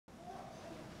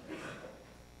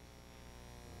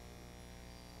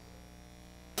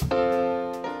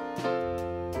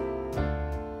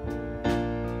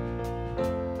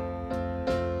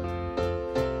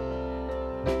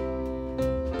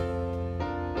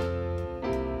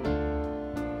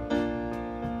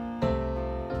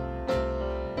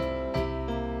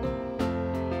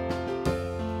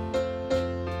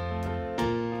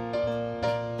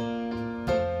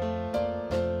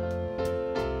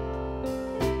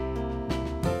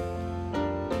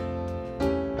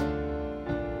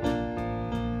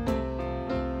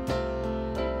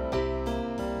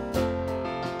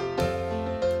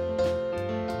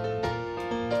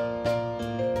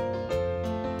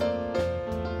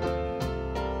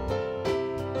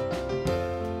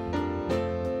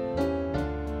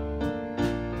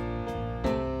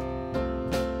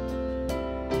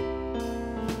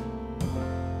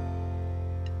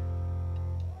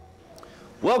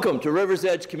Welcome to River's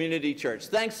Edge Community Church.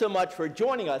 Thanks so much for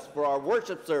joining us for our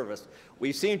worship service.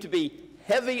 We seem to be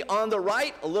heavy on the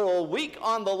right, a little weak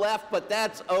on the left, but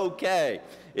that's okay.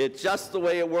 It's just the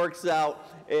way it works out,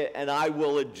 and I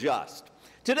will adjust.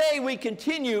 Today we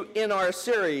continue in our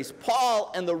series,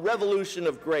 Paul and the Revolution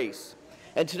of Grace.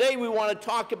 And today we want to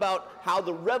talk about how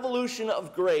the revolution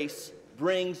of grace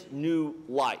brings new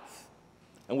life.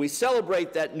 And we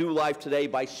celebrate that new life today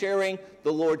by sharing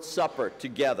the Lord's Supper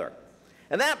together.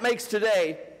 And that makes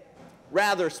today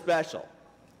rather special.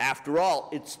 After all,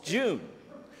 it's June.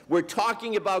 We're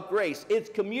talking about grace. It's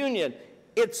communion.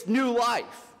 It's new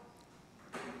life.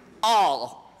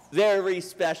 All very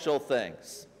special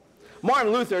things.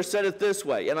 Martin Luther said it this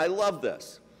way, and I love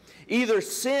this. Either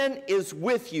sin is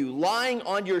with you, lying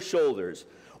on your shoulders,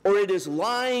 or it is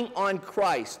lying on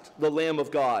Christ, the Lamb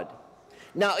of God.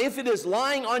 Now, if it is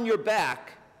lying on your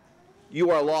back,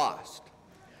 you are lost.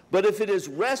 But if it is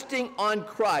resting on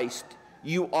Christ,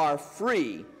 you are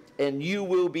free and you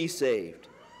will be saved.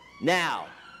 Now,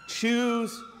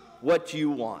 choose what you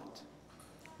want.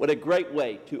 What a great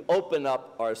way to open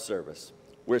up our service.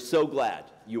 We're so glad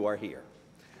you are here.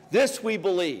 This we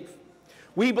believe.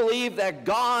 We believe that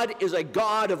God is a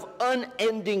God of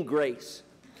unending grace,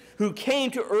 who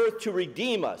came to earth to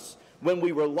redeem us when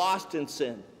we were lost in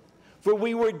sin. For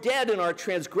we were dead in our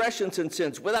transgressions and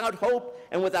sins, without hope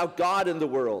and without God in the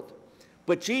world.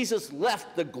 But Jesus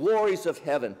left the glories of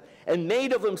heaven and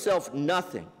made of himself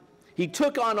nothing. He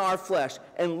took on our flesh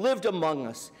and lived among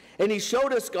us. And he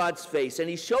showed us God's face, and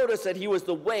he showed us that he was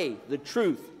the way, the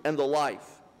truth, and the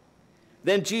life.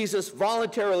 Then Jesus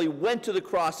voluntarily went to the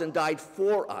cross and died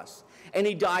for us. And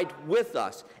he died with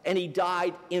us, and he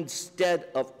died instead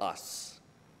of us.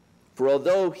 For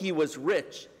although he was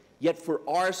rich, yet for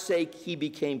our sake he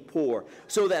became poor,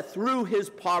 so that through his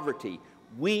poverty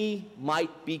we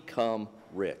might become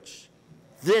rich.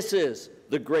 This is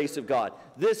the grace of God.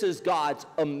 This is God's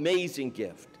amazing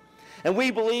gift. And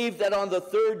we believe that on the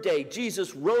third day,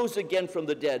 Jesus rose again from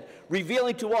the dead,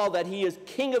 revealing to all that he is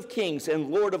King of kings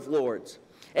and Lord of lords.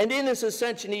 And in his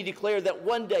ascension, he declared that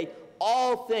one day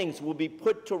all things will be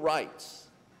put to rights.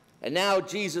 And now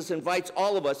Jesus invites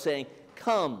all of us, saying,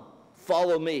 "Come,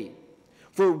 follow me.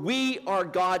 For we are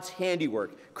God's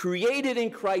handiwork, created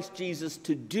in Christ Jesus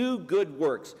to do good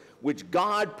works, which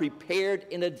God prepared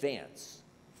in advance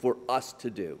for us to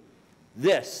do."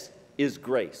 This is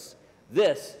grace.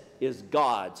 This is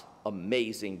God's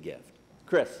amazing gift.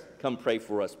 Chris, come pray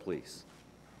for us, please.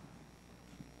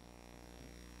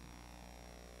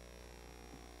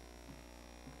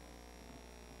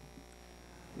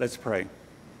 Let's pray.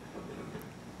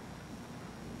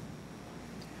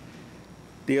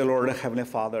 Dear Lord, Heavenly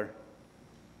Father,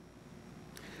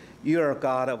 you are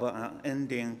God of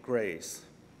unending grace.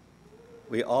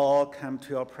 We all come to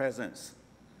your presence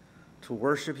to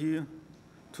worship you,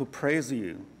 to praise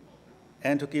you,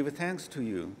 and to give thanks to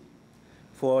you,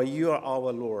 for you are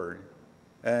our Lord,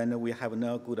 and we have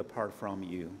no good apart from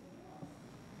you.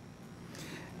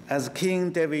 As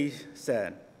King David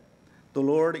said, "The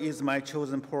Lord is my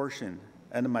chosen portion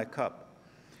and my cup.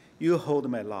 You hold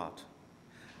my lot.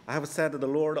 I have set the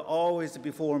Lord always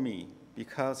before me,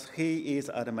 because he is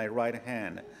at my right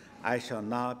hand. I shall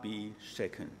not be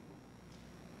shaken."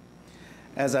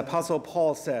 As Apostle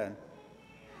Paul said,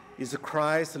 "If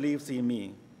Christ lives in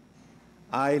me,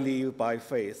 I live by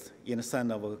faith in the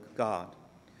Son of God,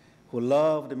 who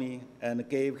loved me and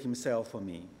gave himself for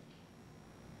me.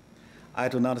 I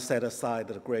do not set aside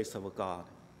the grace of God."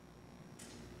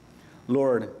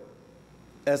 Lord,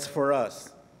 as for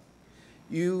us,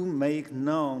 you make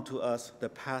known to us the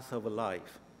path of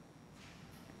life,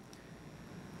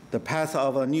 the path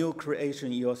of a new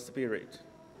creation in your spirit,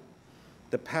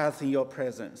 the path in your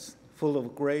presence, full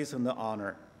of grace and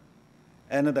honor,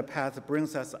 and the path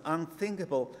brings us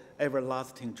unthinkable,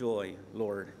 everlasting joy,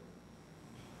 Lord.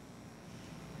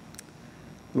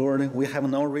 Lord, we have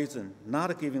no reason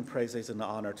not giving praises and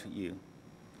honor to you.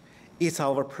 It's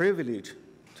our privilege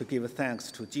to give thanks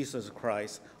to Jesus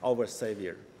Christ, our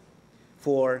Savior,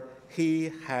 for he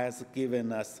has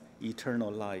given us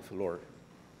eternal life, Lord.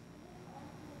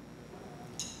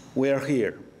 We are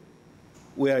here.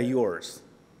 We are yours.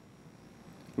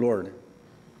 Lord,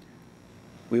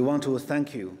 we want to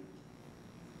thank you.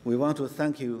 We want to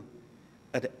thank you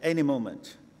at any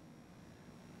moment,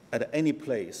 at any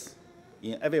place,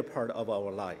 in every part of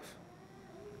our life.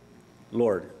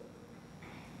 Lord,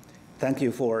 thank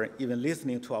you for even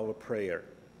listening to our prayer,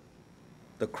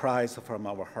 the cries from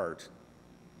our heart.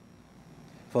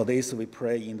 For this we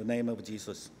pray in the name of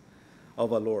Jesus,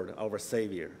 our Lord, our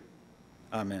Savior.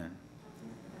 Amen.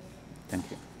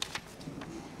 Thank you.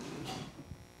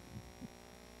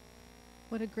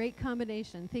 What a great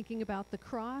combination, thinking about the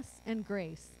cross and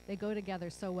grace. They go together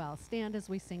so well. Stand as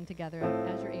we sing together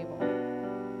as you're able.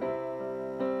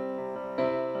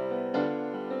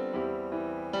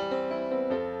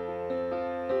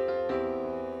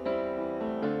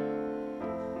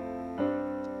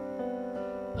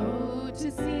 Oh,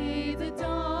 to see the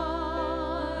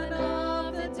dawn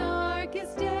of the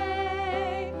darkest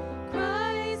day,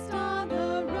 Christ on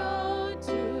the road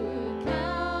to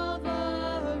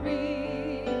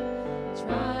Calvary,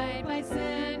 tried by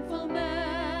sinful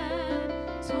men,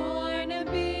 torn and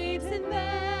beaten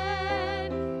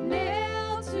then,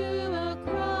 nailed to a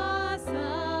cross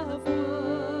of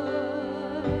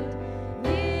wood.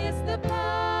 This the power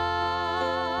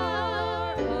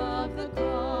of the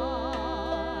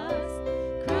cross.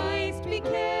 Christ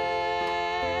became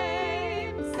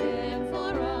sin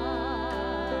for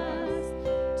us,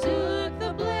 took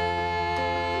the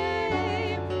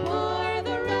blame, bore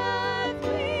the wrath,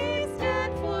 we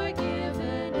stand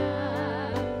forgiven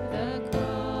at the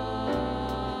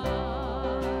cross.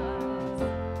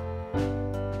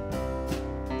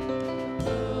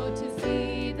 Oh, to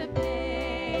see the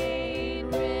pain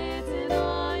written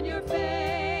on your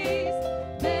face,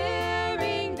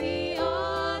 bearing the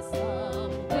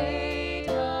awesome weight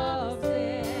of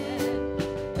sin.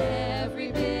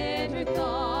 Every bitter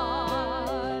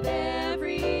thought,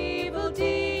 every evil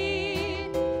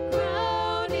deed,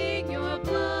 crowning your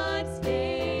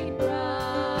blood-stained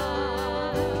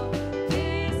brow.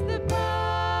 Is the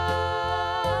power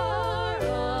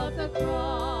of the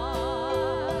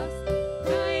cross.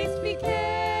 Christ became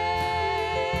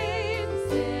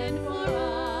sin for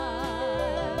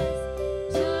us,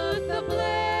 took the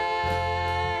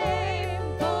blame,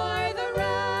 bore the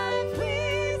wrath, we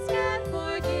stand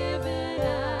forgiven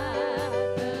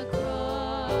at the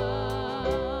cross.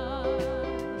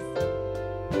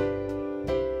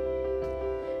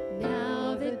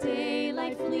 Now the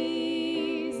daylight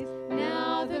flees,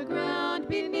 now the ground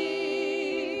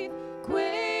beneath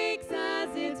quakes as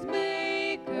its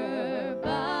maker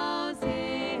bows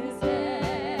his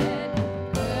head.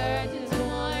 Curtains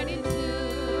torn in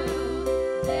two,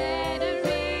 dead and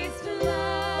raised to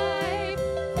life,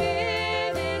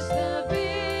 finish the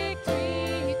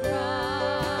victory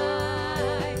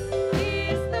cry.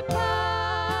 Is the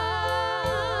power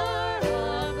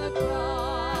of the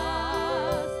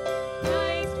cross.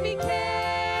 Christ became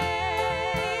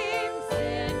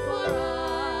sin for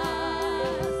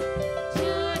us,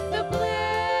 took the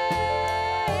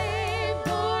blame,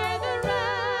 bore the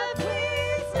wrath, we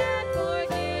stand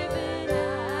forgiven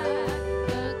at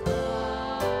the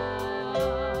cross.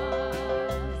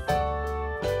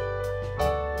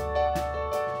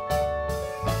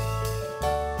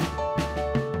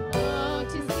 Oh,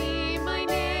 to see my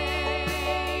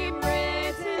name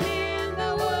written in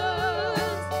the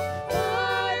wounds,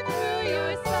 for through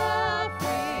your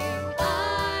suffering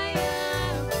I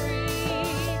am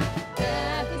free.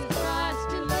 Death is crushed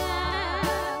to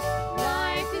laugh,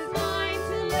 life is mine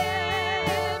to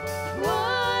live,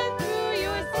 won through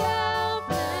your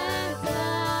selfless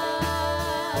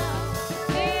love.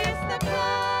 Is the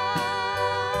power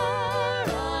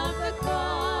of the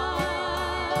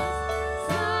cross.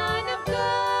 Son of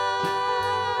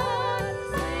God,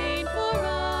 slain for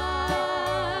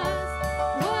us.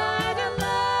 What a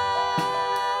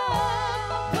love,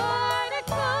 what a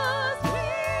cost, we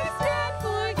stand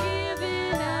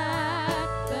forgiven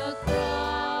at the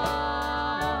cross.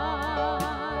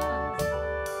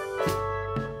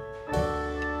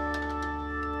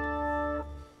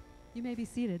 You may be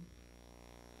seated.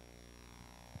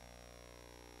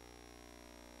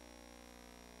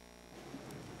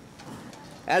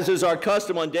 As is our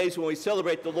custom on days when we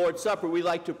celebrate the Lord's Supper, we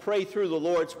like to pray through the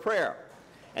Lord's Prayer.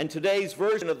 And today's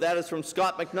version of that is from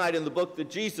Scott McKnight in the book, The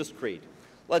Jesus Creed.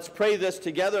 Let's pray this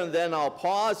together, and then I'll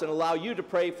pause and allow you to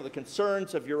pray for the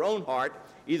concerns of your own heart,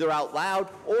 either out loud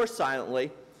or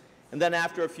silently. And then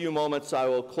after a few moments, I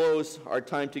will close our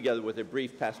time together with a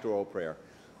brief pastoral prayer.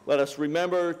 Let us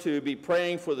remember to be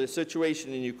praying for the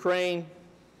situation in Ukraine.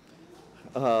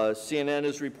 CNN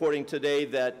is reporting today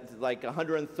that like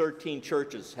 113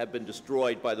 churches have been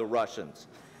destroyed by the Russians.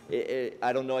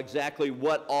 I don't know exactly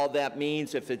what all that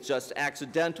means, if it's just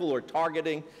accidental or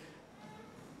targeting,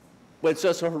 but it's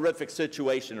just a horrific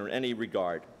situation in any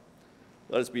regard.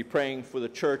 Let us be praying for the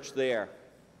church there,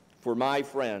 for my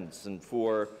friends, and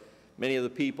for many of the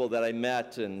people that I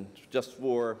met, and just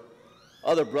for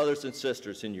other brothers and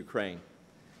sisters in Ukraine.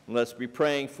 And let's be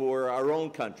praying for our own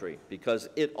country, because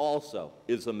it also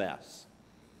is a mess.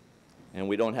 And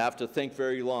we don't have to think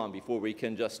very long before we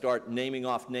can just start naming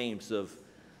off names of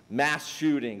mass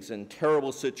shootings and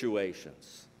terrible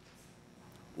situations.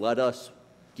 let us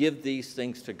give these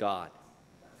things to God,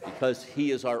 because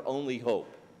he is our only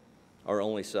hope, our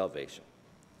only salvation.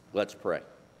 Let's pray.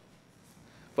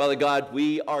 Father God,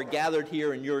 we are gathered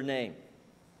here in your name.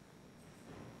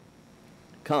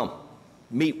 Come,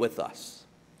 meet with us.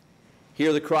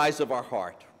 Hear the cries of our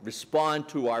heart. Respond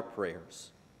to our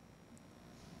prayers.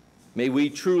 May we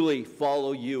truly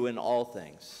follow you in all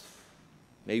things.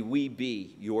 May we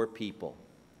be your people,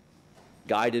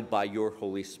 guided by your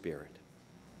Holy Spirit.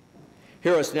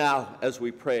 Hear us now as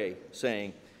we pray,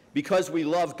 saying, because we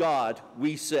love God,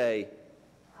 we say,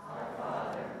 Our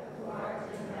Father, who art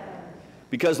in heaven.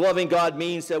 Because loving God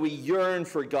means that we yearn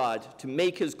for God, to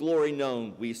make his glory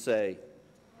known, we say,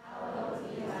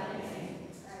 Hallowed be thy name,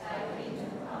 thy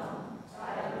kingdom come,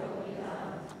 thy will be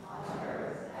done, on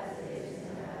earth as it is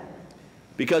in heaven.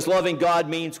 Because loving God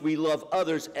means we love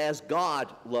others as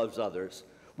God loves others.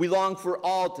 We long for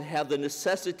all to have the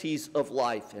necessities of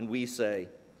life, and we say,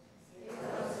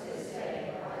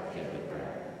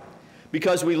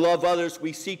 because we love others,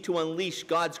 we seek to unleash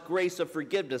God's grace of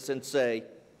forgiveness and say,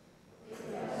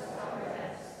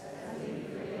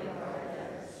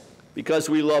 because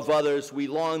we love others, we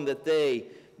long that they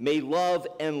may love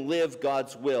and live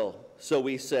God's will. So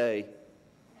we say,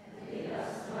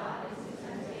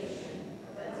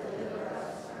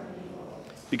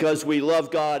 because we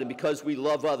love God and because we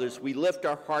love others, we lift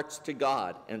our hearts to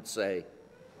God and say,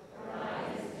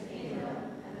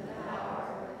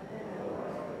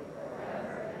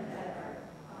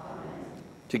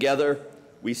 together,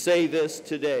 we say this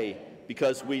today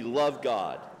because we love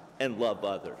God and love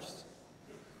others.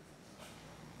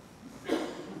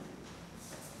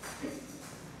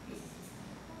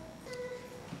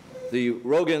 The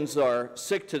Rogans are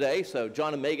sick today, so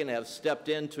John and Megan have stepped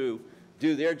in to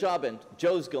do their job, and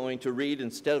Joe's going to read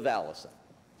instead of Allison.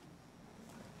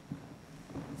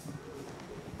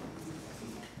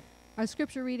 Our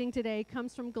scripture reading today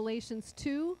comes from Galatians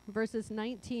 2, verses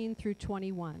 19 through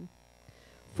 21.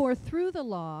 For through the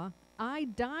law, I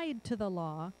died to the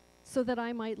law so that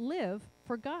I might live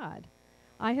for God.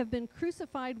 I have been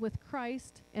crucified with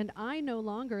Christ, and I no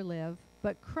longer live,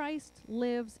 but Christ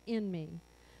lives in me.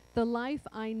 The life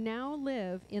I now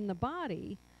live in the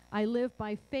body, I live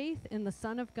by faith in the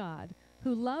Son of God,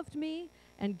 who loved me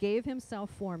and gave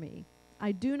himself for me.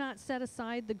 I do not set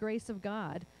aside the grace of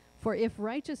God, for if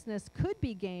righteousness could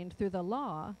be gained through the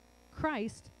law,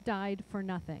 Christ died for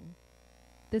nothing.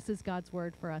 This is God's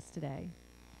word for us today.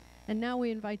 And now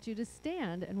we invite you to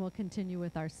stand, and we'll continue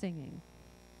with our singing.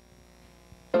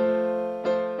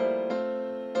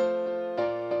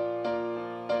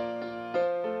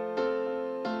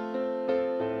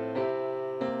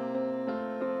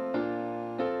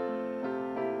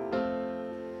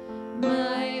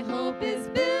 My hope is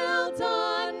built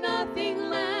on nothing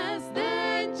less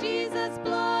than Jesus'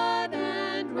 blood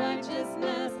and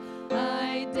righteousness.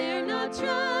 I dare not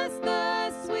trust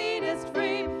the sweetest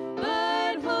frame,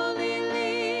 but wholly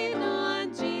lean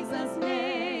on Jesus'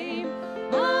 name.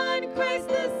 On Christ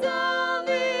the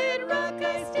solid rock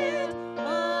I stand,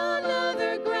 all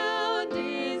other ground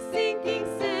is sinking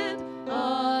sand,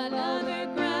 all other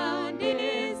ground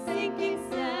is sinking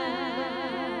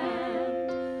sand.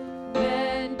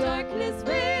 When darkness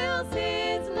veils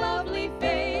his lovely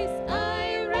face,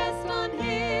 I rest on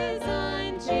his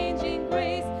unchanging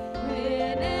grace.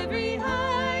 When every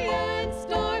high and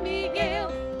stormy gale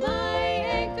my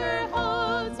anchor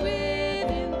holds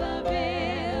within the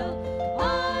veil,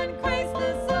 on Christ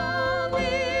the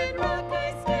solid rock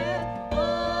I stand,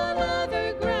 all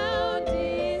other ground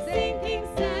is sinking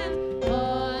sand,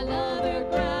 all other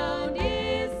ground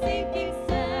is sinking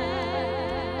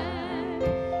sand.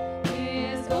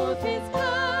 His oath, his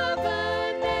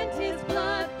covenant, his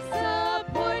blood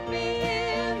support me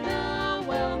in the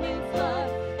whelming flood.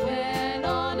 When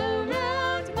all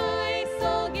around my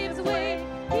soul gives way,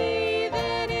 he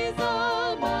then is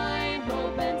all my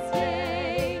hope and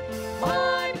stay.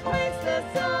 On Christ the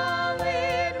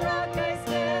solid rock I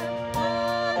stand,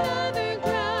 all other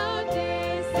ground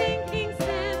is sinking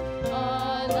sand,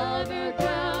 all other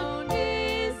ground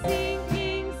is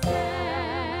sinking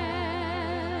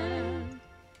sand.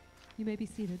 You may be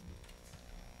seated.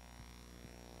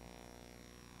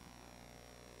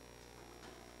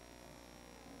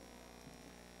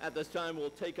 At this time,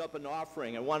 we'll take up an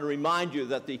offering. I want to remind you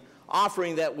that the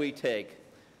offering that we take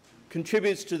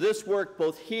contributes to this work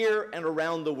both here and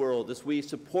around the world as we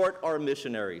support our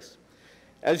missionaries.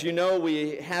 As you know,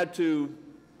 we had to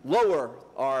lower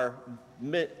our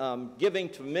giving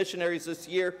to missionaries this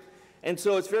year, and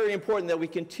so it's very important that we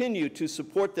continue to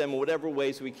support them in whatever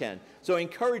ways we can. So I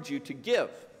encourage you to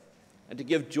give, and to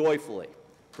give joyfully,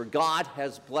 for God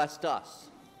has blessed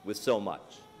us with so much.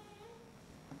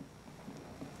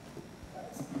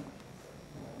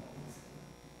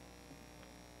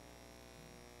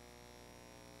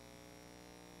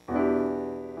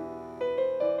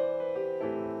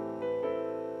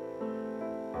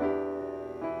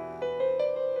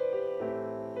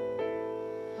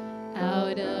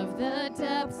 Out of the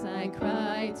depths I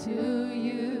cry to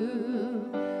you.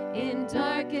 In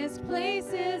darkest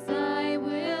places I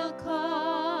will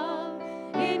call.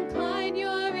 Incline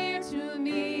your ear to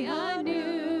me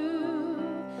anew,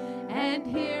 and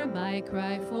hear my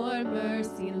cry for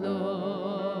mercy,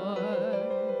 Lord.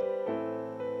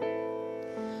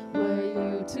 Were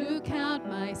you to count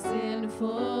my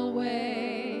sinful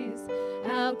ways,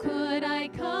 how could I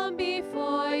come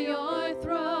before your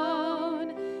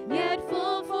throne? Yet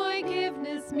full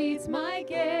forgiveness meets my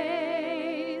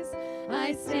gaze.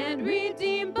 I stand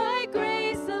redeemed by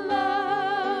grace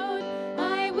alone.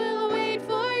 I will wait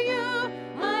for you.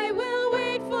 I will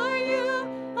wait for you.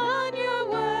 On your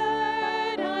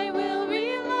word I will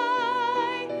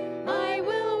rely. I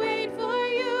will wait for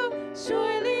you.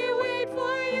 Surely wait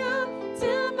for you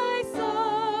till my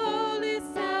soul is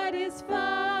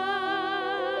satisfied.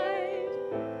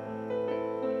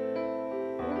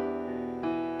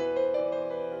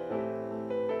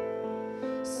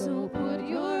 So put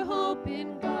your hope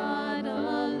in God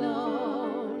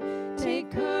alone.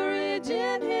 Take courage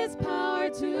in his power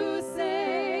to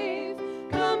save,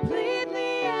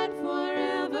 completely and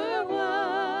forever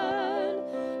won.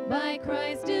 By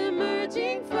Christ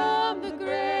emerging from the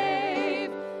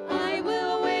grave, I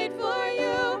will wait for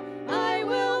you. I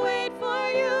will wait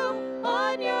for you.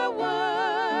 On your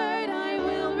word I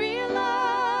will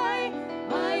rely.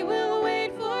 I will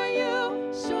wait for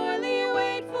you. Surely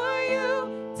wait for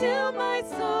you till my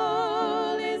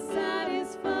soul is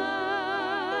satisfied.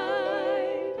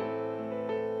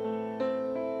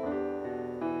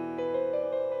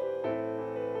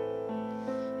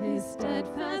 His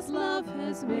steadfast love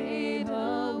has made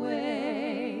a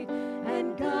way,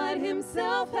 and God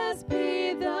himself has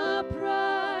paid the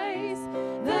price,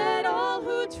 that all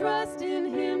who trust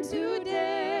in him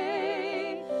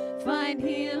today find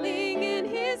healing in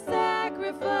his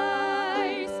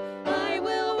sacrifice. I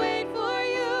will wait for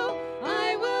you.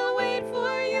 I will wait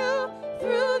for you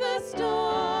through the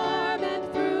storm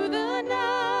and through the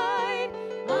night.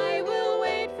 I will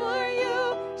wait for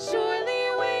you.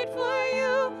 Surely wait for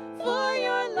you, for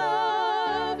your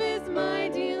love is my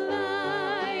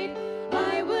delight.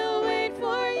 I will wait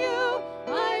for you.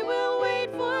 I will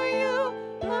wait for you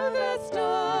through the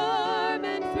storm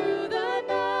and through the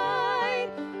night.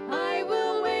 I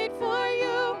will wait for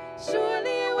you.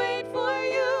 Surely wait for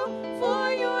you,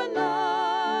 for your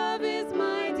love is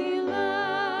my delight.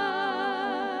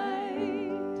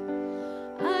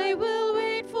 I will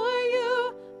wait for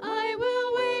you. I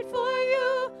will wait for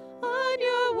you. On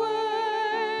your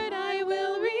word I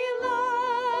will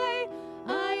rely.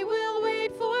 I will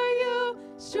wait for you.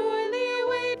 Surely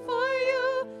wait for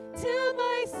you till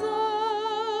my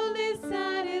soul is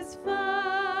satisfied.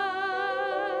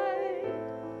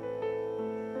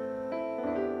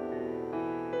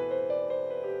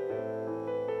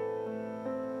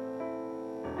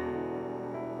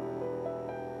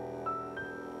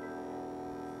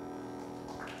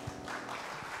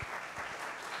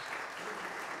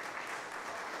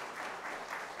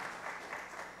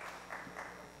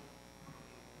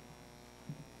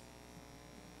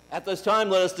 At this time,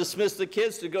 let us dismiss the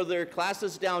kids to go to their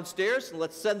classes downstairs, and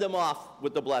let's send them off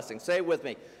with the blessing. Say it with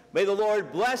me. May the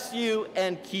Lord bless you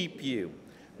and keep you.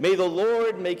 May the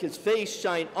Lord make his face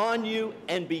shine on you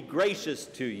and be gracious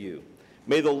to you.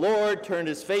 May the Lord turn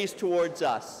his face towards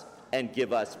us and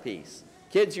give us peace.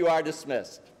 Kids, you are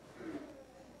dismissed.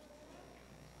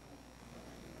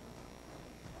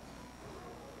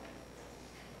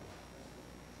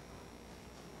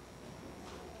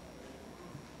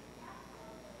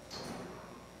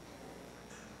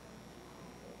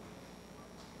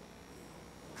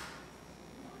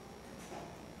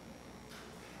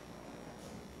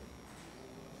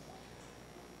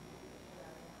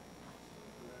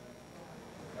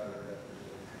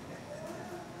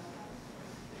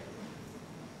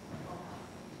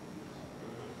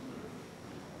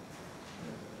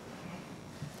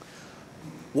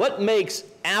 What makes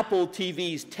Apple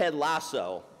TV's Ted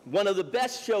Lasso one of the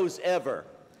best shows ever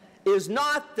is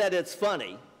not that it's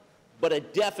funny, but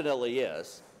it definitely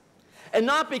is. And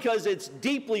not because it's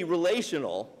deeply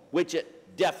relational, which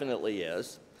it definitely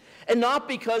is, and not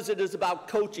because it is about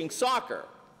coaching soccer,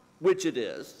 which it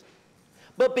is,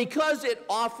 but because it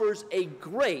offers a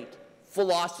great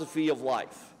philosophy of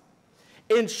life.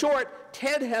 In short,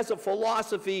 Ted has a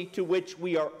philosophy to which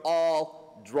we are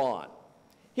all drawn.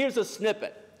 Here's a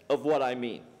snippet of what I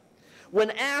mean.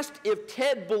 When asked if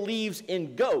Ted believes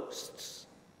in ghosts,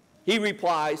 he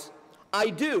replies, "I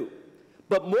do,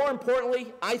 but more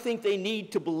importantly, I think they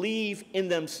need to believe in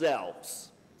themselves."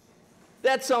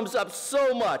 That sums up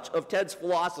so much of Ted's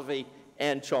philosophy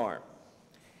and charm.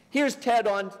 Here's Ted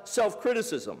on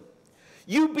self-criticism.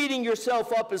 "You beating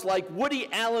yourself up is like Woody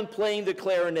Allen playing the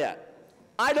clarinet.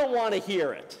 I don't want to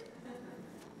hear it."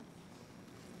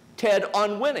 Ted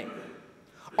on winning.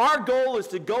 "Our goal is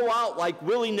to go out like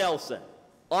Willie Nelson,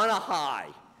 on a high."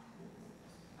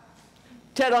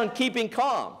 Ted on keeping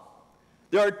calm.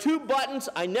 "There are two buttons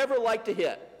I never like to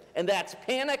hit, and that's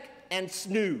panic and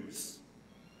snooze."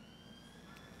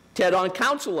 Ted on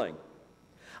counseling.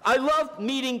 "I love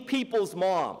meeting people's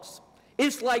moms.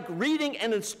 It's like reading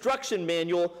an instruction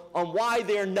manual on why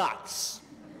they're nuts."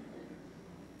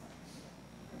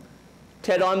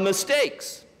 Ted on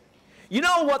mistakes. "You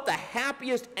know what the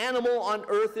happiest animal on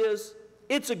earth is?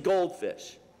 It's a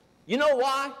goldfish. You know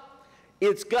why?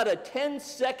 It's got a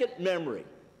 10-second memory.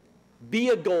 Be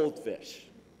a goldfish."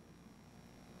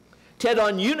 Ted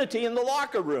on unity in the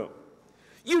locker room.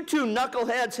 "You two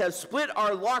knuckleheads have split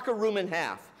our locker room in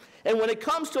half. And when it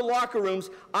comes to locker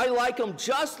rooms, I like them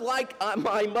just like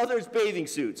my mother's bathing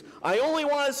suits. I only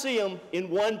want to see them in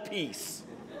one piece."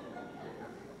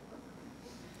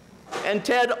 And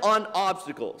Ted on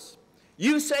obstacles.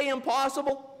 "You say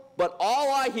impossible, but all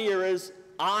I hear is,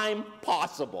 I'm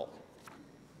possible."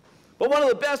 But one of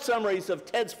the best summaries of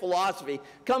Ted's philosophy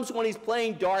comes when he's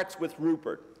playing darts with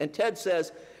Rupert. And Ted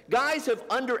says, "Guys have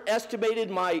underestimated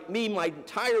me my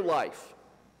entire life.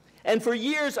 And for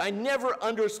years, I never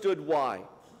understood why.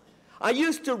 It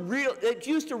used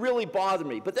to really bother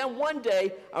me. But then one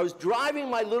day, I was driving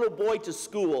my little boy to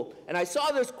school, and I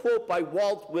saw this quote by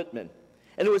Walt Whitman.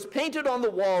 And it was painted on the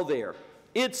wall there.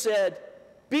 It said,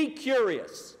 'Be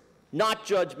curious, not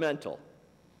judgmental.'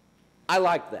 I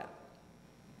like that.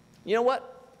 You know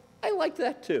what? I like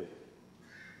that too.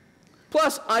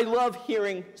 Plus, I love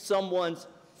hearing someone's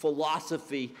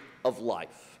philosophy of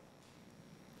life.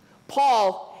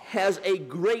 Paul has a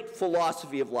great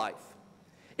philosophy of life.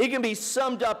 It can be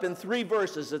summed up in 3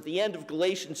 verses at the end of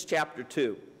Galatians chapter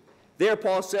 2. There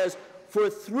Paul says, "For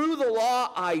through the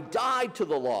law I died to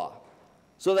the law,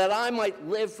 so that I might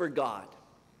live for God.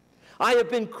 I have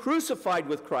been crucified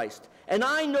with Christ, and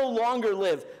I no longer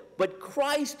live, but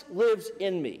Christ lives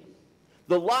in me.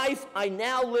 The life I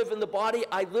now live in the body,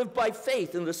 I live by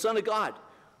faith in the Son of God,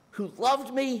 who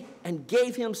loved me and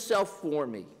gave himself for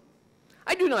me.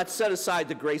 I do not set aside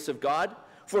the grace of God,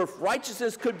 for if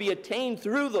righteousness could be attained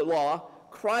through the law,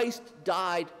 Christ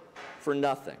died for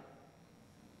nothing."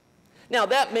 Now,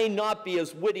 that may not be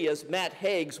as witty as Matt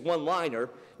Haig's one-liner,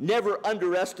 "Never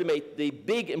underestimate the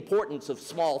big importance of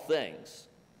small things,"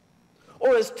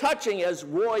 or as touching as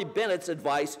Roy Bennett's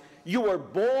advice, "You were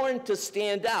born to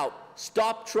stand out,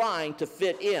 stop trying to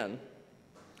fit in,"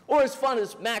 or as fun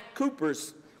as Matt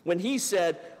Cooper's when he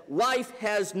said, "Life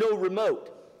has no remote.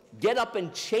 Get up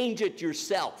and change it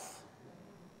yourself."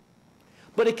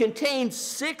 But it contains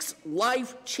 6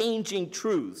 life-changing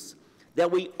truths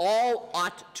that we all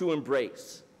ought to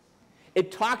embrace.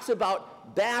 It talks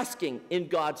about basking in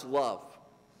God's love.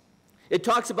 It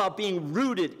talks about being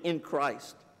rooted in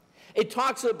Christ. It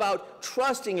talks about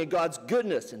trusting in God's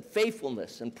goodness and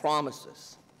faithfulness and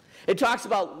promises. It talks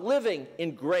about living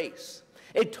in grace.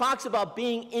 It talks about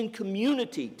being in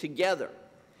community together.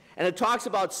 And it talks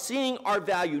about seeing our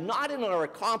value not in our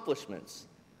accomplishments,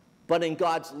 but in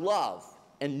God's love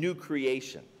and new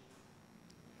creation.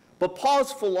 But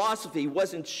Paul's philosophy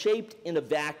wasn't shaped in a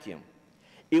vacuum.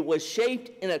 It was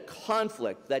shaped in a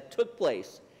conflict that took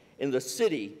place in the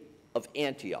city of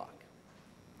Antioch.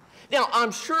 Now,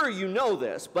 I'm sure you know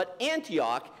this, but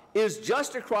Antioch is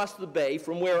just across the bay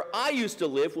from where I used to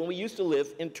live when we used to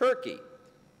live in Turkey.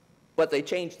 But they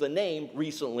changed the name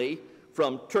recently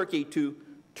from Turkey to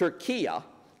Turkiya.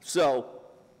 So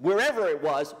wherever it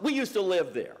was, we used to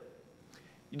live there.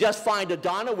 You just find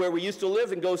Adana, where we used to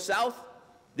live, and go south,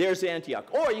 there's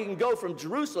Antioch. Or you can go from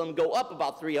Jerusalem, go up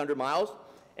about 300 miles,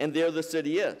 and there the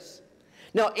city is.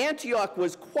 Now, Antioch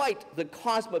was quite the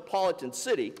cosmopolitan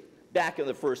city back in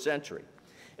the 1st century.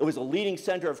 It was a leading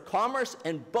center of commerce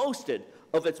and boasted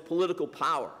of its political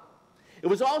power. It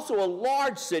was also a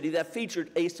large city that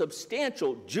featured a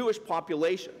substantial Jewish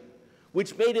population,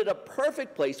 which made it a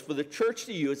perfect place for the church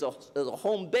to use as a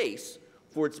home base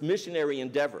for its missionary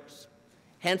endeavors.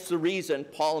 Hence the reason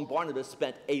Paul and Barnabas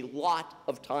spent a lot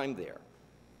of time there.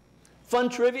 Fun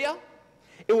trivia: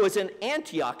 it was in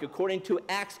Antioch, according to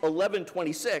Acts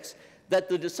 11:26, that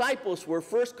the disciples were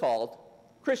first called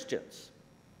Christians.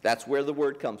 That's where the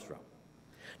word comes from.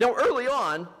 Now, early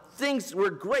on, things were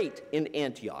great in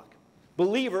Antioch.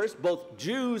 Believers, both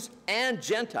Jews and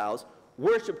Gentiles,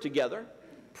 worshiped together,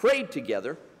 prayed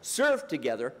together, served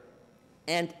together,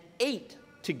 and ate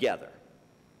together.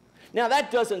 Now, that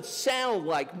doesn't sound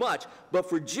like much, but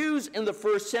for Jews in the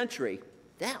first century,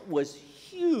 that was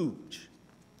huge.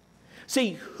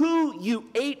 See, who you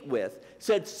ate with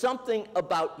said something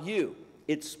about you.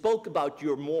 It spoke about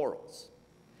your morals.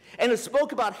 And it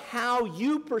spoke about how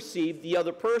you perceived the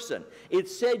other person. It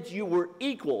said you were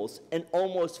equals and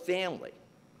almost family.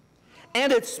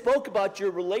 And it spoke about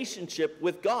your relationship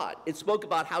with God. It spoke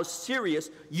about how serious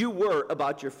you were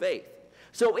about your faith.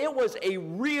 So it was a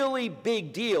really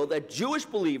big deal that Jewish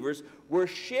believers were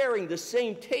sharing the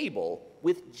same table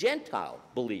with Gentile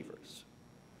believers.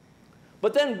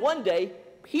 But then one day,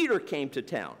 Peter came to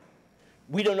town.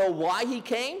 We don't know why he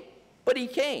came, but he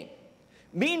came.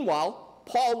 Meanwhile,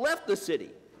 Paul left the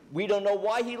city. We don't know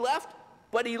why he left,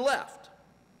 but he left.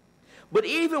 But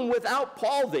even without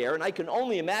Paul there, and I can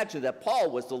only imagine that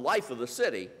Paul was the life of the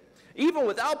city, even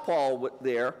without Paul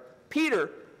there, Peter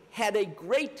had a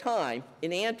great time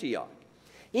in Antioch.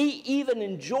 He even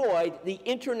enjoyed the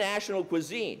international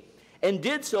cuisine and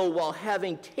did so while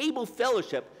having table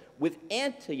fellowship with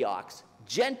Antioch's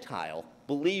Gentile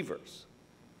believers.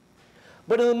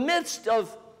 But in the midst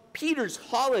of Peter's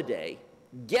holiday,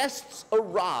 guests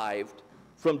arrived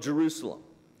from Jerusalem.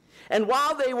 And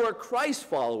while they were Christ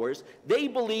followers, they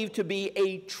believed to be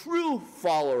a true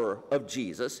follower of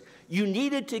Jesus, you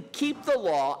needed to keep the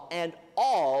law and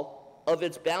all of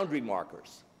its boundary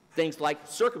markers, things like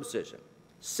circumcision,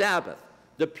 Sabbath,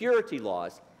 the purity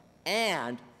laws,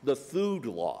 and the food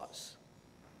laws.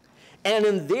 And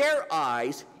in their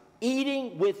eyes,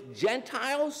 eating with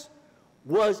Gentiles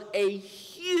was a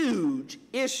huge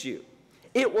issue.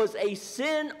 It was a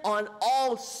sin on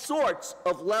all sorts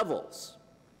of levels.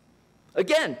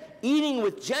 Again, eating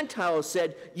with Gentiles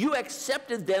said you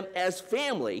accepted them as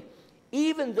family,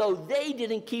 even though they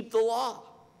didn't keep the law.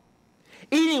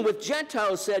 Eating with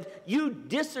Gentiles said you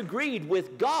disagreed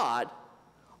with God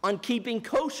on keeping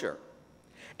kosher.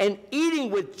 And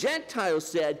eating with Gentiles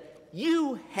said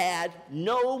you had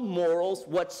no morals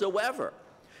whatsoever.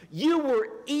 You were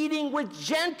eating with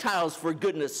Gentiles, for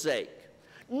goodness sake.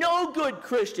 No good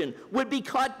Christian would be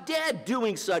caught dead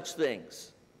doing such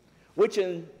things, which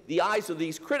in the eyes of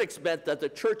these critics meant that the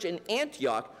church in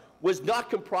Antioch was not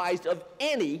comprised of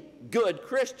any good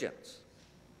Christians.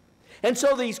 And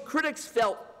so these critics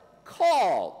felt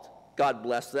called, God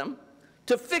bless them,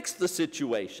 to fix the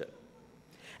situation.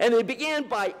 And they began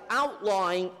by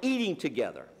outlawing eating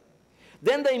together.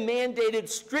 Then they mandated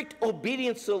strict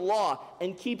obedience to the law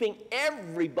and keeping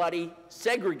everybody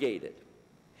segregated.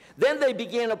 Then they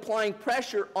began applying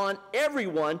pressure on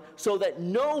everyone so that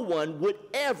no one would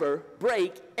ever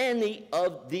break any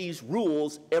of these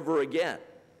rules ever again.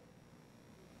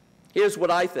 Here's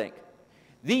what I think.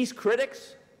 These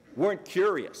critics weren't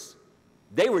curious.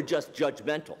 They were just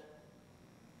judgmental.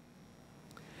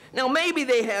 Now, maybe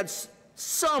they had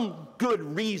some good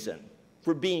reason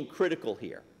for being critical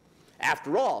here.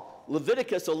 After all,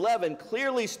 Leviticus 11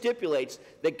 clearly stipulates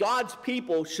that God's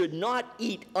people should not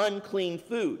eat unclean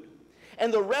food.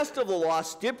 And the rest of the law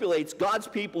stipulates God's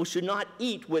people should not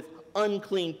eat with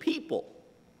unclean people.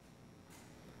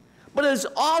 But it is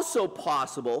also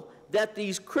possible that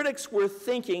these critics were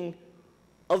thinking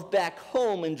of back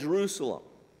home in Jerusalem.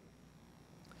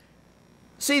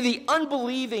 See, the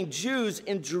unbelieving Jews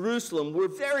in Jerusalem were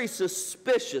very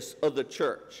suspicious of the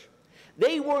church.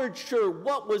 They weren't sure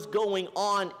what was going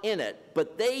on in it,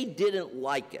 but they didn't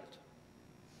like it.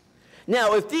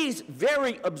 Now, if these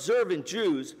very observant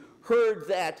Jews heard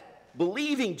that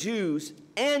believing Jews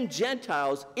and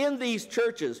Gentiles in these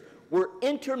churches were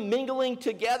intermingling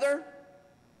together,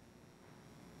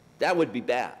 that would be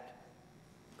bad.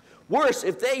 Worse,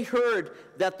 if they heard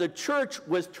that the church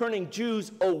was turning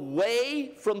Jews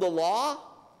away from the law,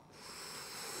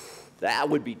 that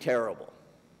would be terrible.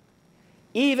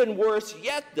 Even worse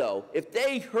yet, though, if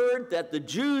they heard that the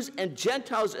Jews and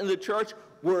Gentiles in the church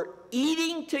were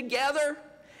eating together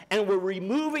and were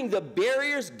removing the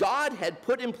barriers God had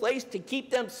put in place to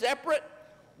keep them separate,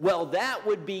 well, that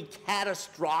would be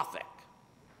catastrophic.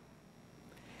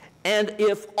 And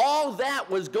if all that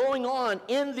was going on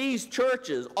in these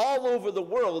churches all over the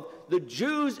world, the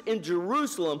Jews in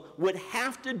Jerusalem would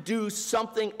have to do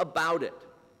something about it.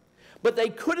 But they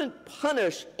couldn't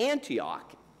punish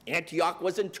Antioch. Antioch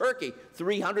was in Turkey,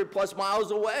 300 plus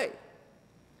miles away.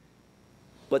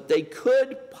 But they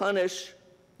could punish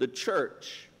the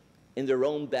church in their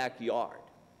own backyard.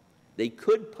 They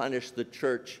could punish the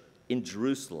church in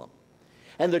Jerusalem.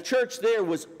 And the church there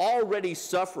was already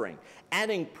suffering.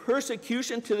 Adding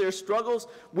persecution to their struggles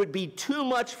would be too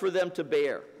much for them to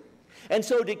bear. And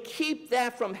so to keep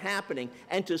that from happening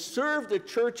and to serve the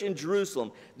church in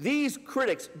Jerusalem, these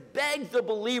critics begged the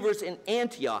believers in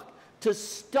Antioch to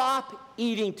stop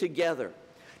eating together,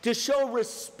 to show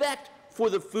respect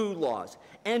for the food laws,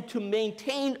 and to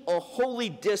maintain a holy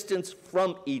distance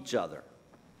from each other.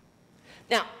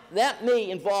 Now, that may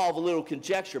involve a little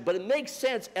conjecture, but it makes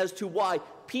sense as to why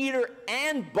Peter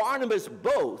and Barnabas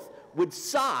both would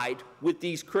side with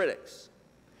these critics.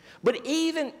 But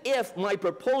even if my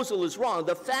proposal is wrong,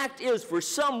 the fact is, for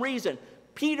some reason,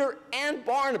 Peter and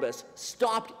Barnabas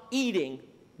stopped eating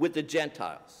with the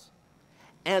Gentiles.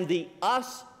 And the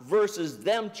us versus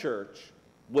them church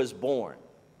was born.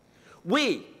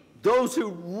 We, those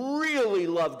who really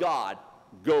love God,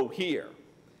 go here.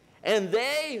 And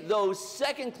they, those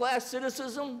second-class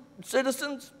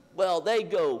citizens, well, they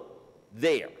go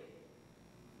there.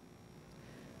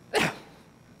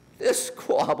 This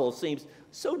squabble seems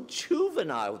so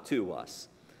juvenile to us.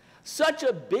 Such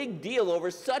a big deal over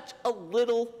such a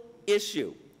little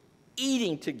issue,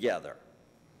 eating together.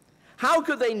 How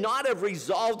could they not have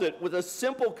resolved it with a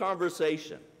simple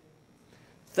conversation?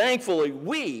 Thankfully,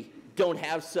 we don't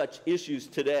have such issues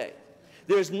today.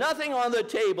 There's nothing on the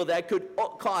table that could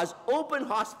cause open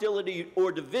hostility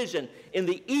or division in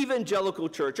the evangelical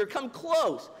church or come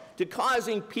close to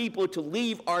causing people to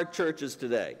leave our churches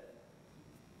today.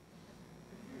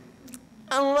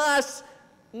 Unless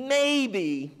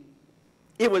maybe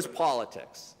it was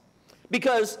politics,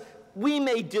 because we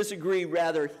may disagree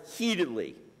rather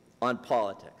heatedly on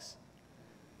politics.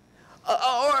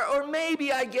 Or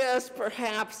maybe, I guess,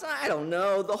 perhaps, I don't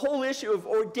know, the whole issue of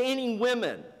ordaining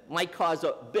women might cause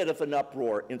a bit of an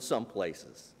uproar in some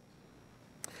places.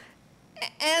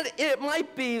 And it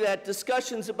might be that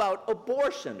discussions about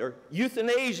abortion or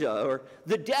euthanasia or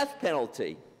the death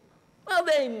penalty, well,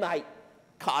 they might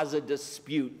cause a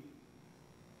dispute,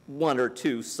 one or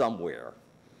two somewhere.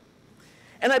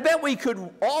 And I bet we could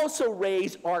also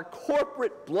raise our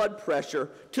corporate blood pressure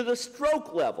to the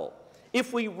stroke level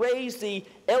if we raise the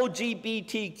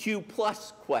LGBTQ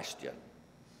plus question.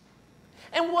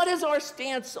 And what is our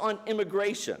stance on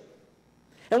immigration?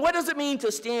 And what does it mean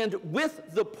to stand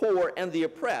with the poor and the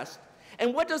oppressed?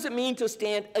 And what does it mean to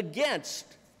stand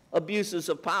against abuses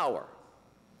of power?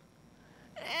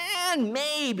 And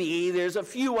maybe there's a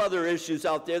few other issues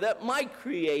out there that might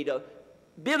create a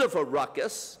bit of a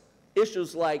ruckus.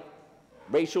 Issues like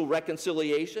racial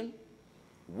reconciliation,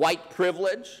 white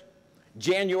privilege,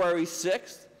 January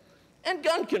 6th, and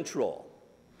gun control.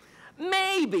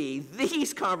 Maybe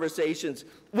these conversations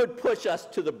would push us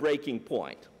to the breaking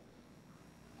point.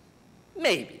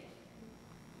 Maybe.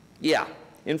 Yeah.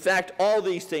 In fact, all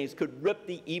these things could rip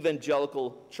the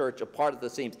evangelical church apart at the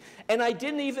seams. And I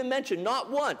didn't even mention, not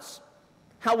once,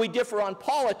 how we differ on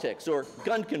politics or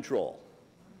gun control.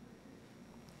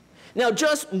 Now,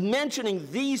 just mentioning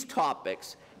these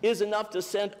topics is enough to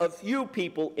send a few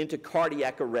people into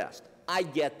cardiac arrest. I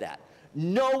get that.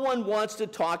 No one wants to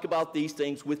talk about these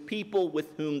things with people with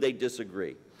whom they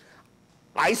disagree.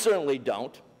 I certainly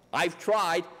don't. I've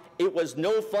tried. It was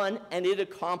no fun, and it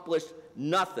accomplished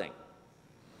nothing.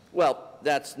 Well,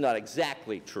 that's not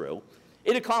exactly true.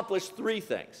 It accomplished three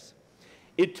things.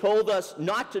 It told us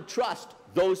not to trust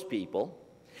those people.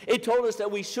 It told us that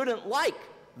we shouldn't like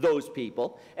those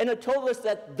people. And it told us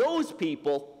that those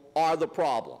people are the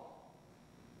problem.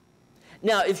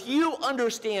 Now, if you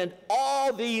understand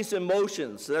all these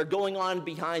emotions that are going on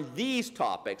behind these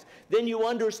topics, then you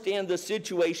understand the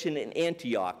situation in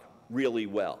Antioch really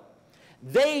well.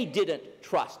 They didn't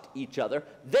trust each other,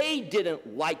 they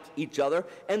didn't like each other,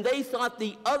 and they thought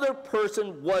the other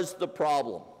person was the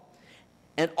problem.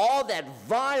 And all that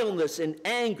vileness and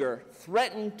anger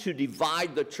threatened to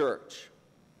divide the church.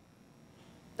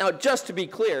 Now, just to be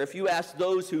clear, if you ask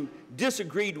those who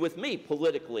disagreed with me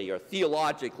politically or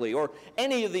theologically or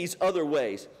any of these other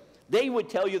ways, they would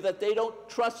tell you that they don't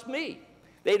trust me,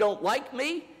 they don't like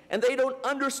me, and they don't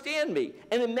understand me.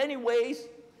 And in many ways,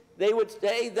 they would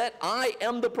say that I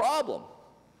am the problem.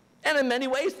 And in many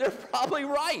ways, they're probably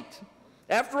right.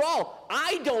 After all,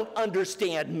 I don't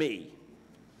understand me.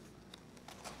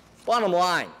 Bottom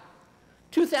line,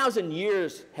 2,000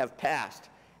 years have passed,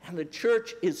 and the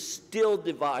church is still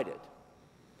divided.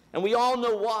 And we all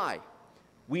know why.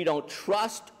 We don't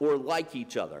trust or like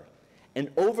each other.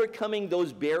 And overcoming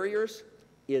those barriers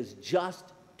is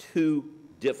just too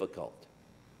difficult.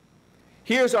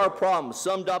 Here's our problem,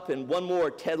 summed up in one more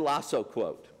Ted Lasso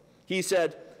quote. He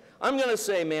said, I'm going to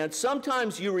say, man,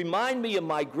 sometimes you remind me of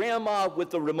my grandma with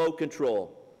the remote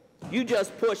control. You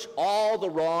just push all the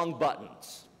wrong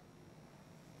buttons.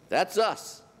 That's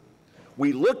us.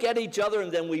 We look at each other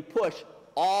and then we push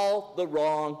all the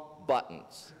wrong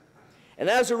buttons. And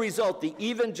as a result, the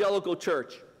evangelical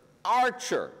church, our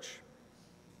church,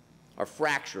 are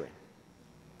fracturing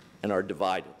and are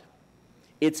divided.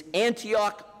 It's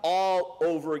Antioch all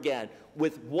over again,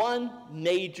 with one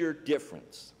major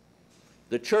difference.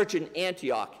 The church in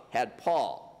Antioch had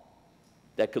Paul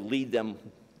that could lead them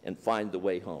and find the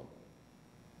way home.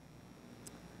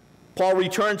 Paul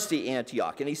returns to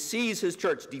Antioch, and he sees his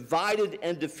church divided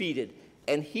and defeated,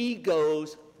 and he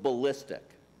goes ballistic.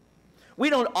 We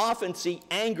don't often see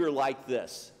anger like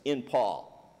this in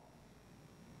Paul,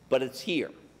 but it's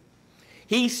here.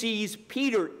 He sees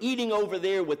Peter eating over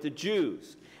there with the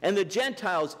Jews, and the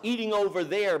Gentiles eating over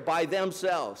there by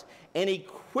themselves, and he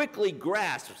quickly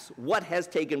grasps what has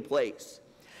taken place.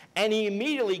 And he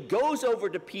immediately goes over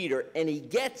to Peter, and he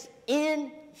gets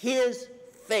in his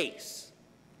face.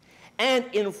 And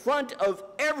in front of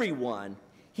everyone,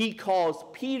 he calls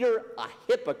Peter a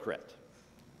hypocrite.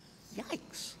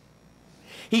 Yikes.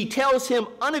 He tells him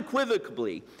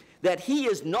unequivocally that he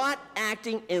is not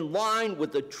acting in line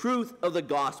with the truth of the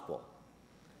gospel.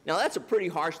 Now, that's a pretty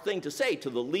harsh thing to say to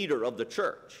the leader of the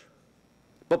church.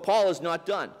 But Paul is not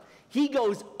done. He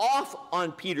goes off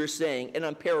on Peter, saying, and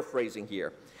I'm paraphrasing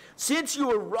here, "Since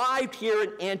you arrived here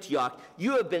in Antioch,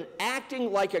 you have been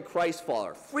acting like a Christ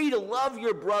follower, free to love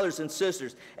your brothers and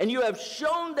sisters, and you have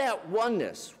shown that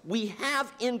oneness we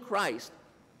have in Christ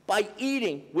by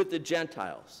eating with the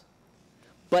Gentiles.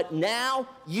 But now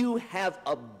you have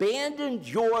abandoned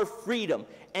your freedom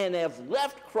and have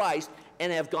left Christ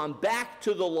and have gone back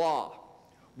to the law.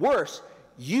 Worse,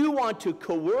 you want to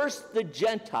coerce the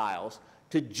Gentiles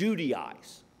to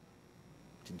Judaize."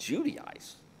 To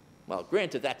Judaize? Well,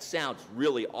 granted, that sounds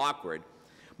really awkward,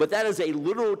 but that is a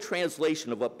literal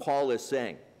translation of what Paul is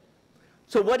saying.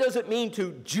 So what does it mean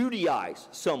to Judaize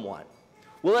someone?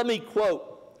 Well, let me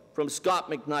quote from Scott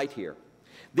McKnight here.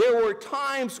 "There were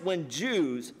times when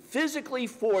Jews physically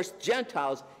forced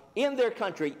Gentiles in their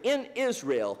country, in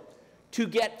Israel, to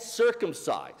get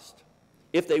circumcised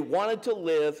if they wanted to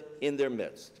live in their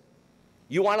midst.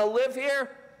 You want to live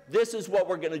here? This is what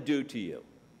we're going to do to you."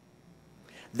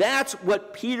 That's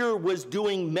what Peter was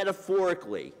doing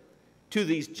metaphorically to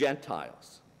these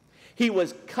Gentiles. He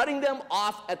was cutting them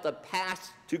off at the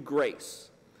path to grace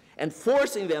and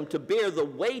forcing them to bear the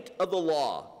weight of the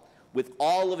law with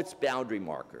all of its boundary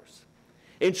markers.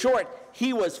 In short,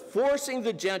 he was forcing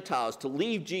the Gentiles to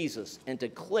leave Jesus and to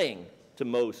cling to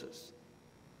Moses.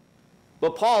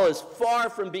 But Paul is far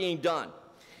from being done.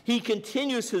 He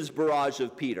continues his barrage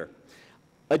of Peter.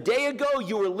 "A day ago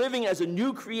you were living as a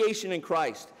new creation in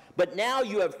Christ, but now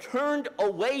you have turned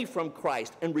away from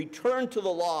Christ and returned to the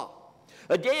law.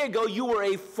 A day ago you were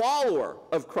a follower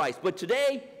of Christ, but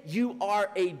today you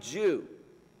are a Jew.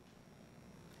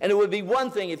 And it would be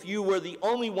one thing if you were the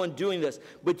only one doing this,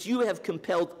 but you have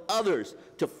compelled others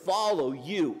to follow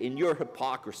you in your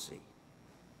hypocrisy."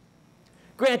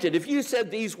 Granted, if you said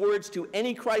these words to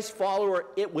any Christ follower,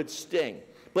 it would sting.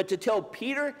 But to tell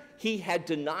Peter he had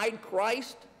denied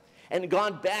Christ and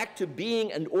gone back to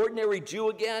being an ordinary Jew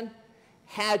again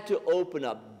had to open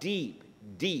up deep,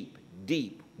 deep,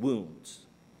 deep wounds.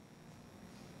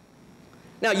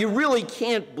 Now, you really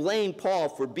can't blame Paul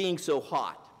for being so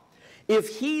hot.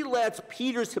 If he lets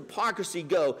Peter's hypocrisy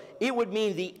go, it would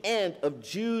mean the end of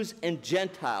Jews and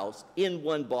Gentiles in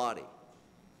one body.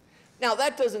 Now,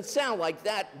 that doesn't sound like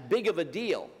that big of a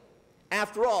deal.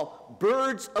 After all,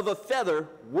 birds of a feather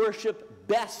worship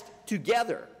best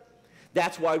together.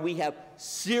 That's why we have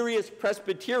serious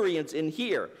Presbyterians in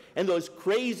here, and those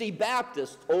crazy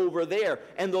Baptists over there,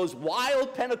 and those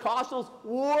wild Pentecostals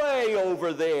way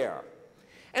over there.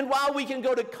 And while we can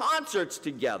go to concerts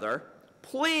together,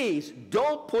 please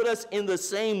don't put us in the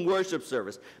same worship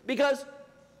service, because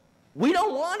we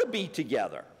don't want to be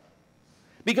together.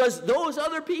 Because those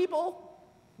other people,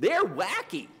 they're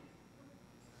wacky.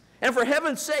 And for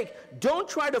heaven's sake, don't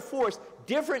try to force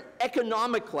different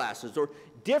economic classes or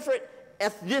different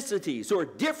ethnicities or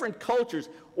different cultures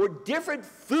or different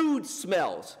food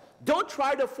smells. Don't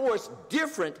try to force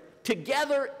different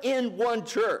together in one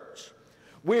church.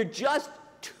 We're just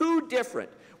too different.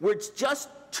 It's just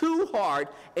too hard,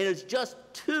 and it's just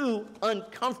too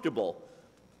uncomfortable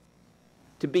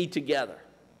to be together.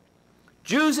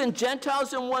 Jews and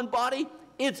Gentiles in one body,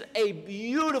 it's a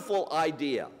beautiful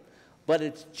idea, but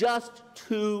it's just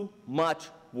too much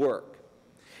work.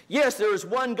 Yes, there is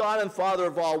one God and Father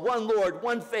of all, one Lord,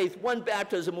 one faith, one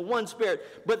baptism, and one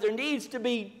Spirit, but there needs to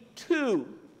be two,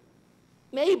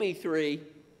 maybe three,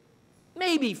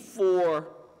 maybe four,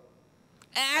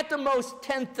 At the most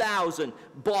 10,000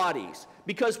 bodies,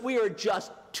 because we are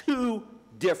just too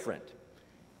different.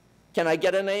 Can I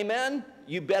get an amen?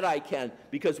 You bet I can,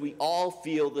 because we all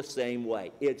feel the same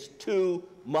way. It's too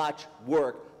much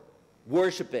work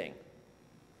worshiping,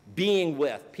 being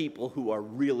with people who are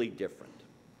really different.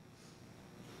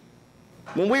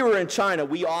 When we were in China,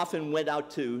 we often went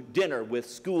out to dinner with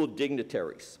school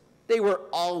dignitaries. They were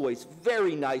always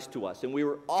very nice to us, and we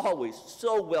were always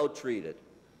so well treated.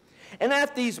 And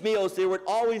at these meals, there would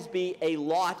always be a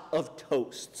lot of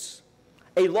toasts.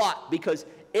 A lot, because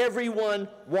everyone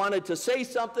wanted to say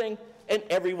something, and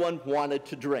everyone wanted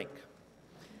to drink.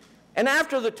 And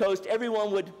after the toast,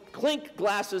 everyone would clink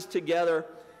glasses together,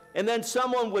 and then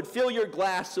someone would fill your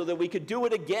glass so that we could do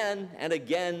it again and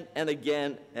again and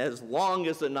again, as long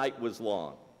as the night was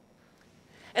long.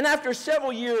 And after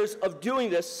several years of doing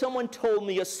this, someone told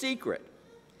me a secret.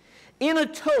 In a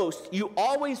toast, you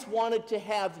always wanted to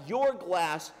have your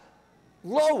glass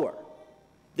lower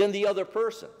than the other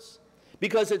person's,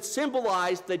 because it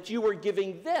symbolized that you were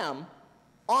giving them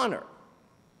honor.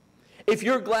 If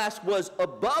your glass was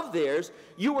above theirs,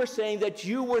 you were saying that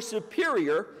you were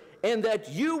superior and that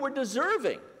you were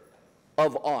deserving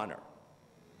of honor.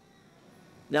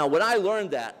 Now, when I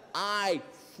learned that, I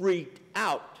freaked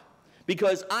out,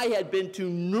 because I had been to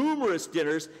numerous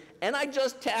dinners and I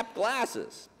just tapped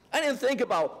glasses. I didn't think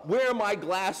about where my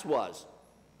glass was.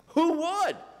 Who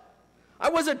would? I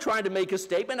wasn't trying to make a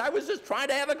statement. I was just trying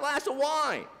to have a glass of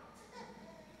wine.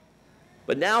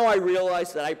 But now I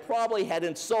realize that I probably had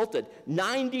insulted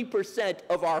 90%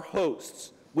 of our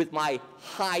hosts with my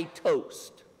high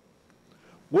toast.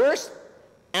 Worse,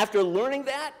 after learning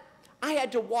that, I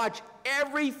had to watch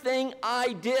everything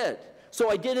I did so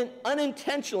I didn't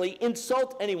unintentionally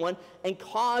insult anyone and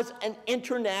cause an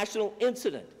international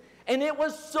incident. And it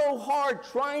was so hard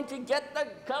trying to get the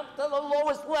cup to the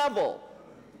lowest level.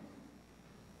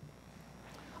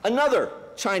 Another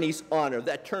Chinese honor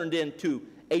that turned into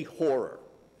a horror.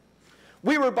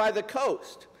 We were by the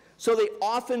coast, so they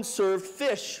often served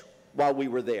fish while we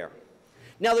were there.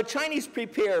 Now, the Chinese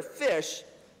prepare fish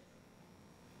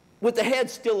with the head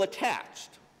still attached.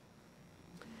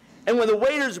 And when the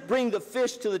waiters bring the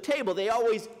fish to the table, they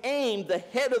always aim the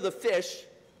head of the fish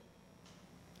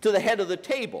to the head of the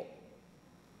table,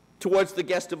 towards the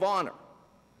guest of honor,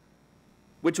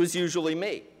 which was usually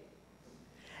me.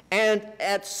 And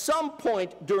at some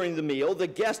point during the meal, the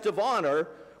guest of honor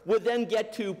would then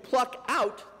get to pluck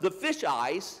out the fish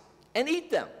eyes and eat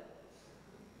them.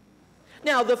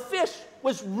 Now, the fish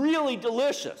was really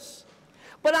delicious,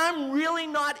 but I'm really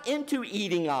not into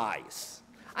eating eyes.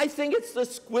 I think it's the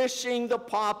squishing, the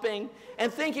popping,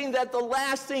 and thinking that the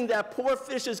last thing that poor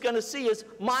fish is going to see is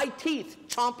my teeth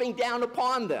chomping down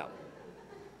upon them.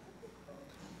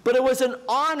 But it was an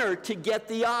honor to get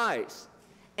the eyes,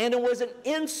 and it was an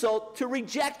insult to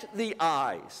reject the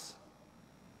eyes.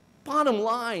 Bottom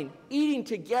line, eating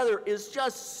together is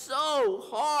just so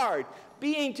hard.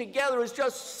 Being together is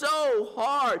just so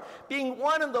hard. Being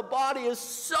one in the body is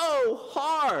so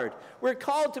hard. We're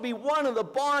called to be one in the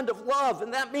bond of love,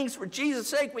 and that means for Jesus'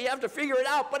 sake we have to figure it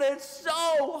out, but it's so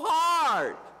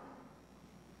hard.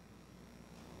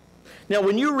 Now,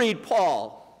 when you read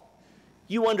Paul,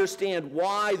 you understand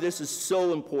why this is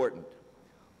so important.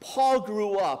 Paul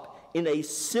grew up in a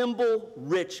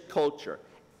symbol-rich culture.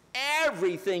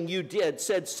 Everything you did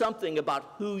said something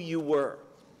about who you were.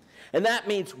 And that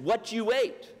means what you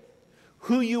ate,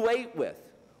 who you ate with,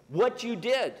 what you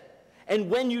did, and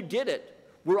when you did it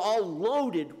were all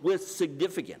loaded with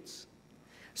significance.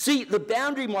 See, the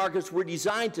boundary markers were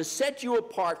designed to set you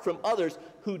apart from others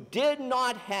who did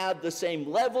not have the same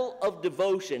level of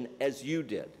devotion as you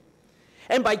did.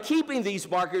 And by keeping these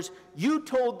markers, you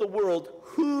told the world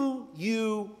who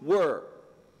you were.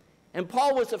 And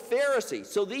Paul was a Pharisee,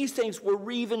 so these things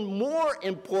were even more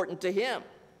important to him.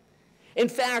 In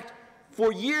fact,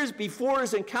 for years before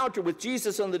his encounter with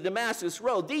Jesus on the Damascus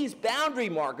Road, these boundary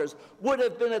markers would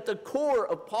have been at the core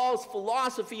of Paul's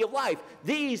philosophy of life.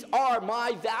 These are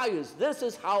my values. This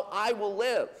is how I will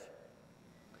live.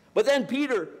 But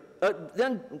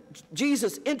then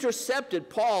Jesus intercepted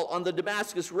Paul on the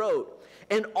Damascus Road,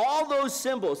 and all those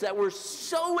symbols that were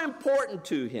so important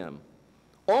to him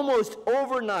almost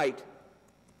overnight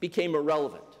became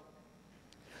irrelevant.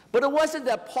 But it wasn't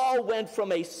that Paul went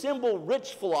from a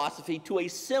symbol-rich philosophy to a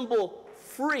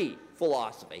symbol-free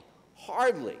philosophy.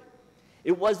 Hardly.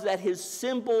 It was that his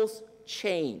symbols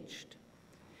changed.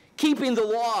 Keeping the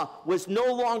law was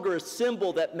no longer a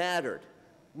symbol that mattered.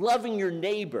 Loving your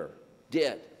neighbor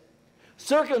did.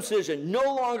 Circumcision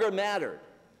no longer mattered,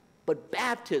 but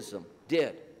baptism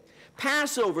did.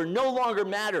 Passover no longer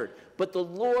mattered, but the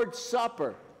Lord's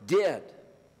Supper did.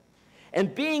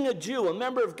 And being a Jew, a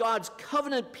member of God's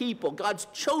covenant people, God's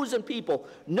chosen people,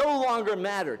 no longer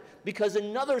mattered because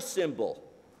another symbol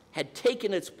had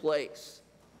taken its place.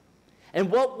 And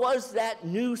what was that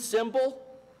new symbol?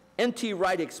 N.T.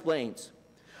 Wright explains.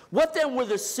 What then were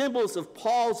the symbols of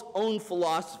Paul's own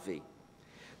philosophy?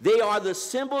 They are the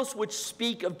symbols which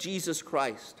speak of Jesus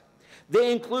Christ.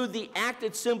 They include the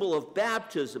acted symbol of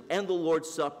baptism and the Lord's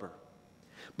Supper.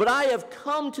 But I have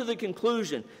come to the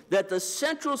conclusion that the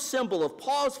central symbol of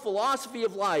Paul's philosophy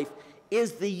of life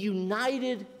is the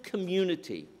united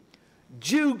community.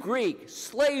 Jew, Greek,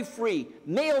 slave free,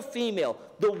 male, female,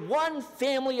 the one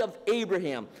family of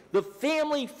Abraham, the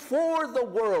family for the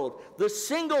world, the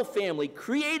single family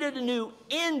created anew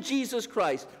in Jesus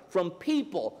Christ from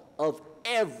people of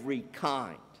every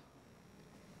kind.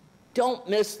 Don't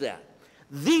miss that.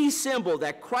 The symbol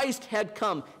that Christ had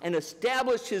come and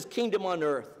established his kingdom on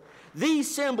earth. The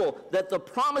symbol that the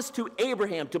promise to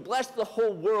Abraham to bless the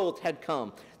whole world had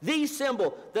come. The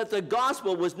symbol that the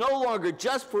gospel was no longer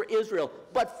just for Israel,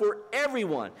 but for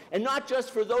everyone. And not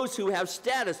just for those who have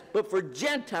status, but for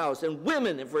Gentiles and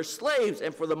women and for slaves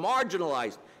and for the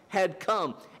marginalized had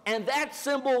come. And that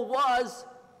symbol was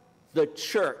the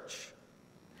church.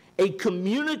 A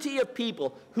community of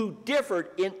people who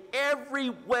differed in every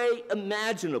way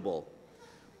imaginable,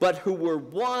 but who were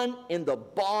one in the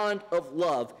bond of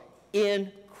love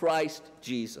in Christ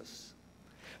Jesus.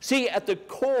 See, at the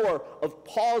core of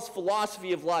Paul's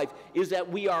philosophy of life is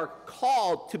that we are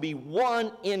called to be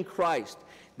one in Christ,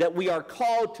 that we are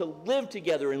called to live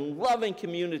together in loving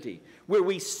community, where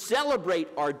we celebrate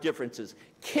our differences,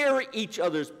 carry each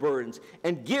other's burdens,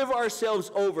 and give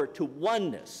ourselves over to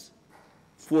oneness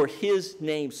for his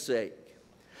name's sake.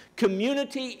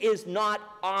 Community is not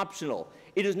optional.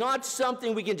 It is not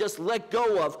something we can just let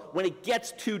go of when it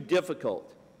gets too difficult.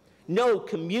 No,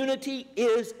 community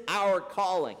is our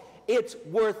calling. It's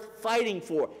worth fighting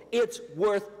for. It's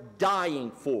worth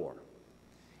dying for.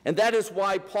 And that is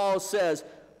why Paul says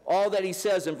all that he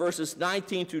says in verses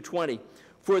 19 through 20.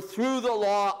 For through the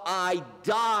law I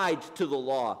died to the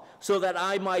law, so that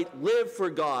I might live for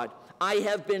God. I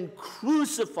have been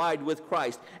crucified with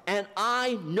Christ, and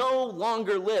I no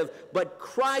longer live, but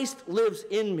Christ lives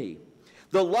in me.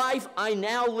 The life I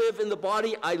now live in the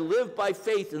body, I live by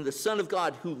faith in the Son of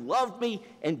God, who loved me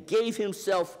and gave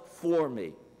himself for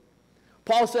me.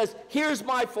 Paul says, here's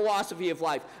my philosophy of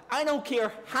life. I don't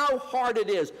care how hard it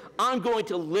is, I'm going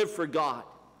to live for God.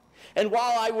 And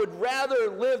while I would rather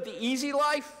live the easy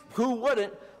life, who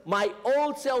wouldn't? My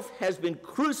old self has been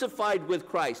crucified with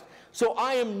Christ. So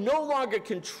I am no longer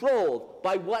controlled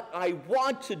by what I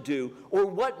want to do or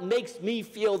what makes me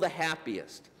feel the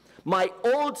happiest. My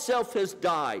old self has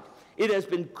died. It has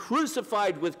been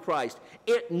crucified with Christ.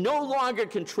 It no longer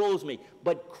controls me,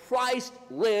 but Christ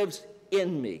lives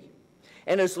in me.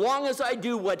 And as long as I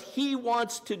do what he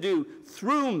wants to do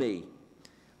through me,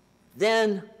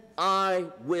 then I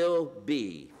will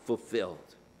be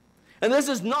fulfilled. And this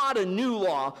is not a new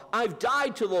law. I've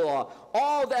died to the law.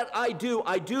 All that I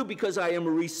do because I am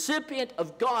a recipient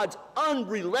of God's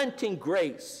unrelenting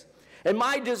grace. And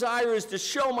my desire is to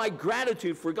show my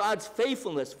gratitude for God's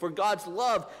faithfulness, for God's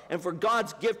love, and for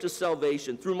God's gift of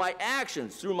salvation through my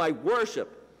actions, through my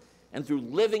worship, and through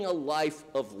living a life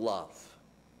of love.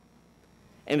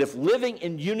 And if living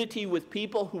in unity with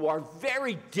people who are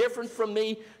very different from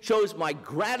me shows my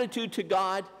gratitude to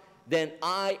God, then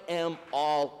I am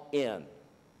all in.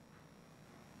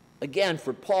 Again,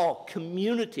 for Paul,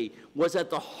 community was at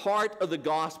the heart of the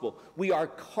gospel. We are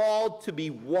called to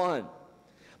be one.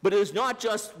 But it is not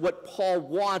just what Paul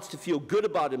wants to feel good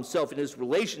about himself in his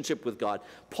relationship with God.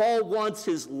 Paul wants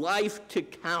his life to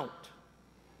count.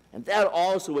 And that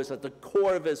also is at the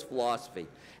core of his philosophy.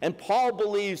 And Paul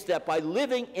believes that by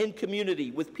living in community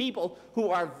with people who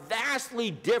are vastly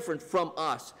different from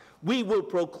us, we will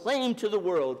proclaim to the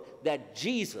world that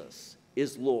Jesus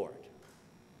is Lord.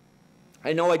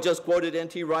 I know I just quoted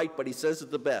N.T. Wright, but he says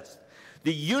it the best.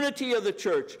 The unity of the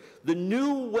church, the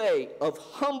new way of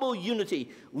humble unity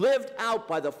lived out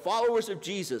by the followers of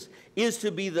Jesus, is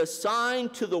to be the sign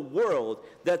to the world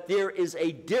that there is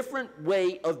a different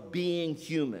way of being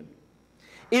human.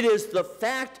 It is the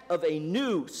fact of a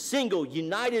new, single,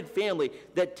 united family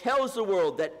that tells the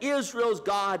world that Israel's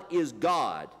God is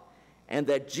God, and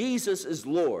that Jesus is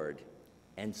Lord,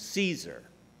 and Caesar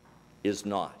is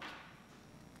not.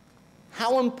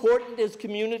 How important is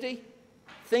community?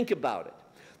 Think about it.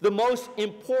 The most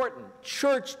important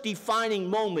church-defining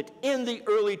moment in the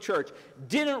early church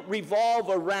didn't revolve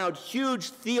around huge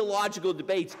theological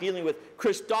debates dealing with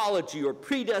Christology or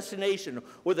predestination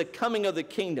or the coming of the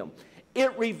kingdom.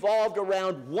 It revolved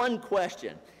around one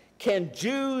question: can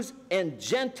Jews and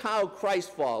Gentile Christ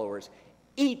followers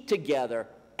eat together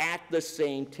at the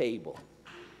same table?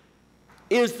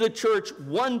 Is the church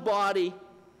one body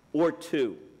or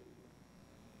two?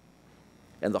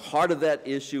 And the heart of that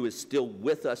issue is still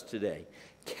with us today.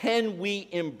 Can we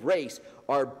embrace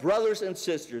our brothers and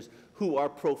sisters who are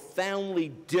profoundly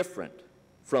different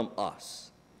from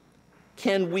us?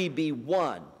 Can we be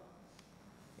one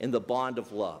in the bond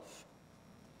of love?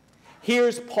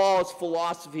 Here's Paul's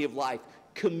philosophy of life.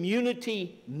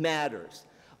 Community matters.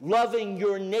 Loving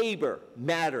your neighbor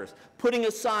matters. Putting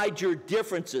aside your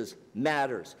differences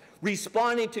matters.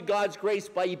 Responding to God's grace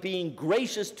by being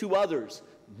gracious to others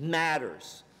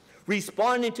matters.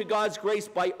 Responding to God's grace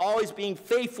by always being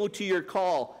faithful to your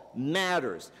call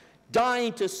matters.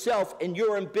 Dying to self and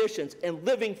your ambitions and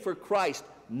living for Christ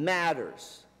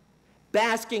matters.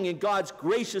 Basking in God's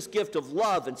gracious gift of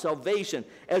love and salvation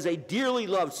as a dearly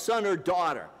loved son or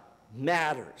daughter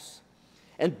matters.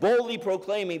 And boldly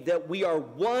proclaiming that we are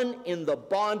one in the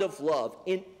bond of love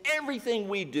in everything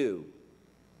we do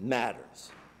matters.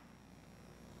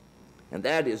 And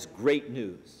that is great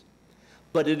news.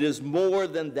 But it is more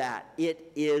than that.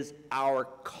 It is our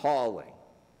calling.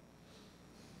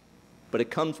 But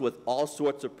it comes with all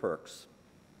sorts of perks.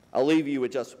 I'll leave you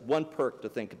with just one perk to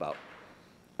think about.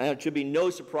 And it should be no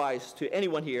surprise to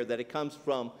anyone here that it comes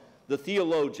from the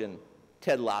theologian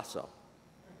Ted Lasso.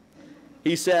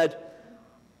 He said,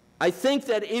 I think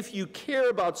that if you care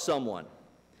about someone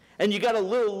and you got a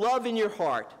little love in your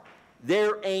heart,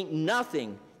 there ain't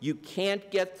nothing you can't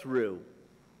get through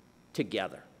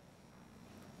together.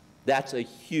 That's a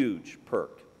huge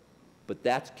perk. But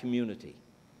that's community.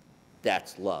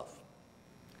 That's love.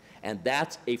 And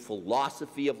that's a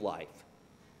philosophy of life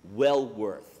well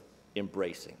worth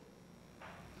embracing.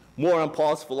 More on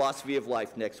Paul's philosophy of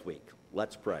life next week.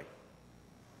 Let's pray.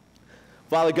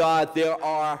 Father God, there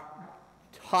are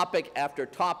topic after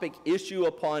topic, issue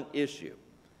upon issue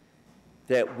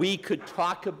that we could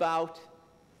talk about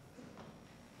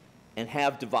and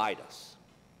have divide us.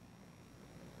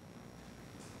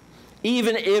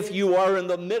 Even if you are in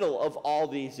the middle of all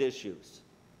these issues,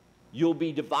 you'll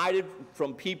be divided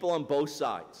from people on both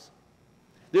sides.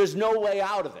 There's no way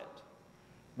out of it.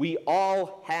 We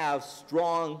all have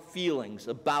strong feelings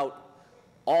about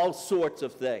all sorts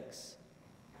of things.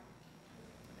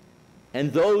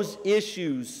 And those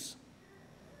issues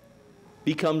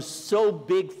become so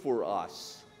big for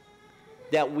us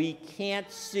that we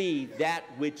can't see that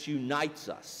which unites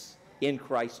us in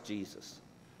Christ Jesus.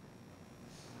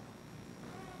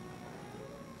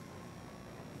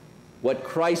 What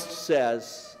Christ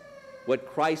says, what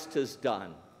Christ has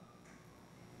done,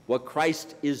 what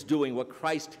Christ is doing, what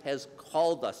Christ has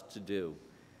called us to do,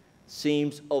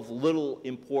 seems of little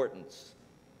importance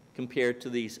compared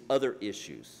to these other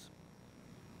issues.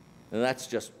 And that's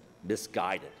just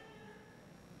misguided.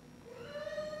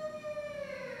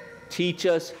 Teach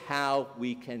us how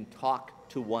we can talk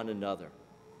to one another.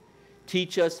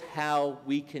 Teach us how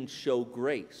we can show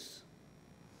grace.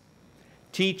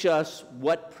 Teach us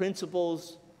what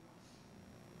principles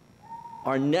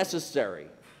are necessary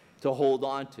to hold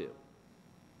on to,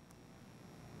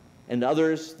 and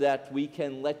others that we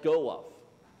can let go of,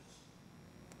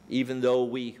 even though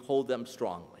we hold them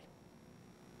strongly.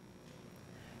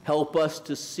 Help us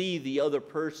to see the other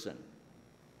person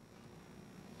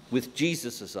with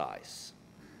Jesus' eyes.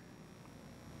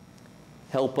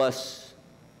 Help us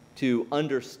to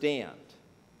understand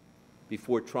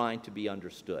before trying to be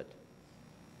understood.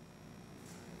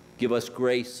 Give us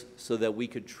grace so that we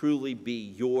could truly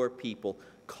be your people,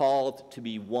 called to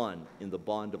be one in the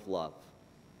bond of love.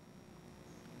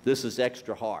 This is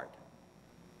extra hard.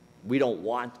 We don't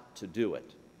want to do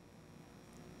it.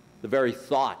 The very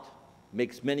thought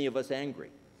makes many of us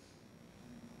angry.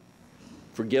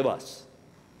 Forgive us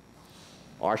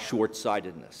our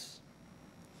short-sightedness.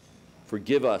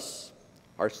 Forgive us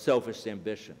our selfish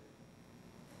ambition.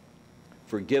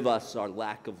 Forgive us our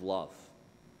lack of love.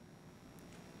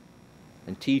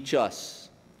 And teach us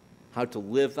how to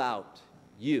live out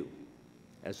you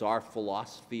as our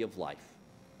philosophy of life,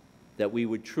 that we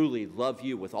would truly love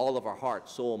you with all of our heart,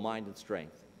 soul, mind, and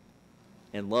strength,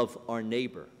 and love our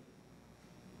neighbor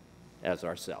as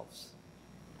ourselves.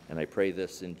 And I pray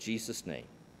this in Jesus' name.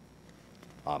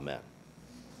 Amen.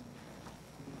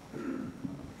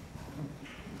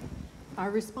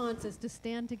 Our response is to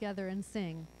stand together and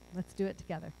sing. Let's do it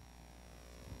together.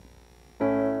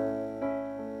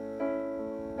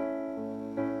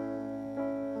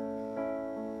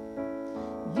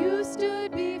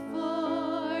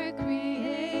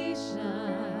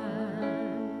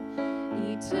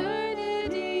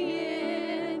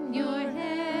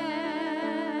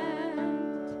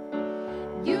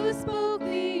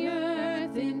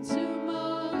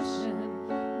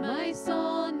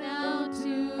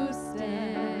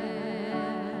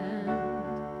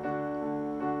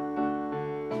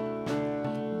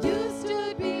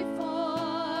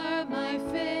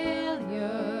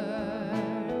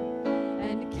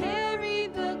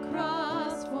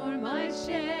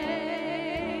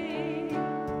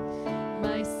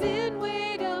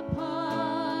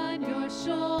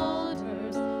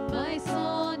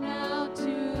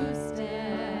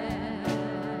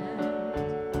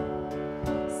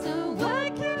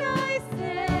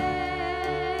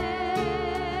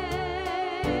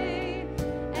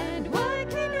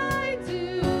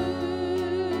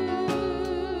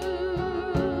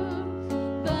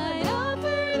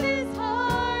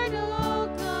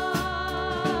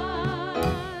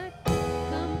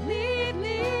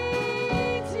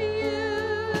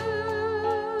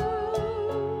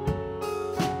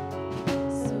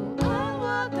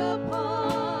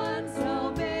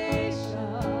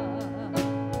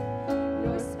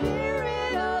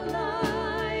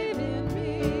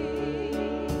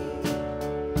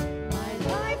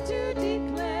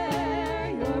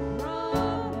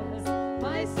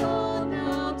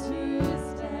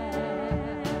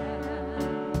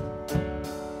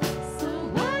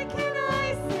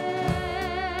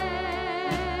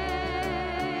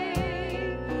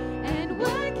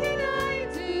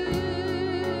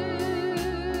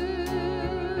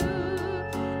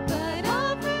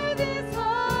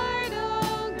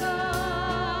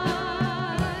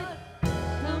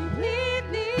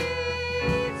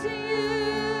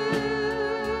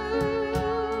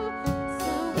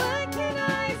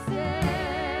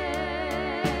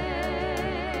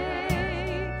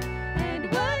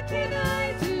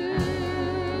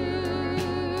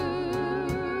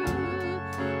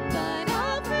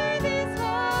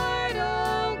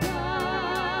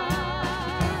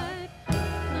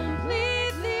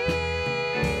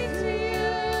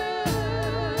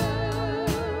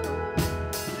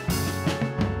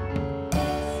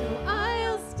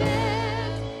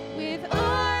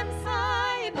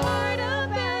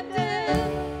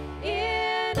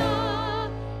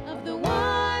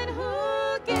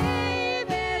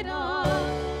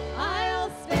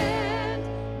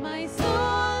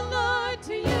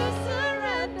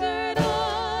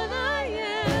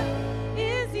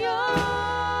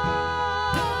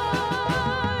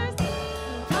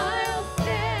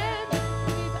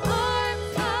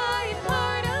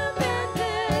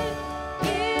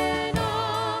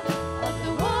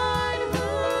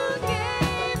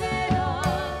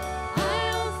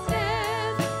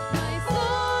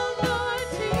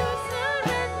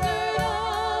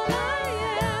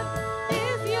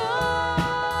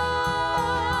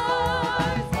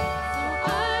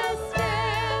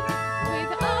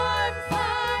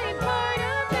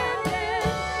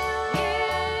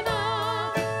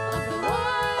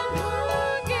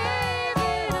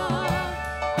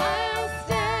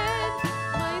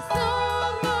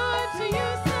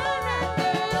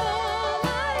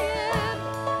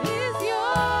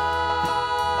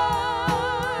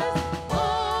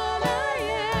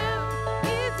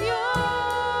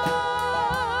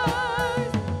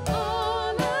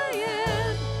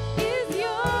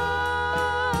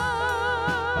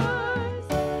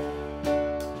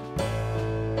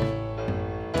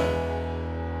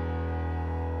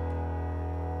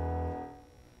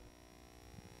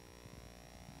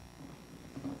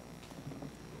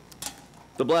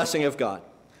 The blessing of God.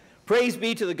 Praise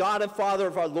be to the God and Father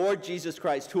of our Lord Jesus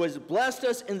Christ, who has blessed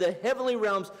us in the heavenly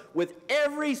realms with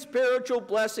every spiritual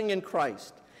blessing in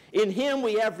Christ. In him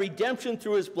we have redemption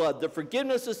through his blood, the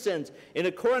forgiveness of sins, in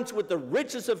accordance with the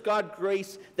riches of God's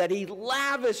grace that he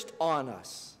lavished on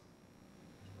us.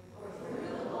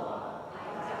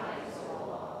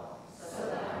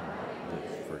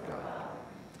 Live for God.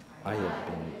 I have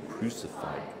been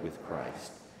crucified with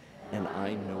Christ, and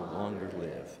I no longer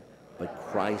live, but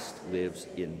Christ lives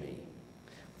in me.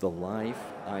 The life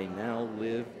I now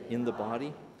live in the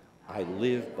body, I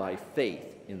live by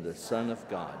faith in the Son of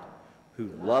God, who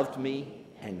loved me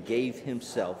and gave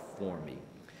himself for me.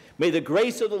 May the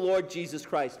grace of the Lord Jesus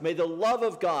Christ, may the love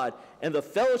of God and the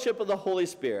fellowship of the Holy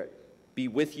Spirit be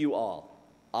with you all.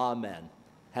 Amen.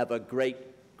 Have a great,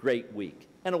 great week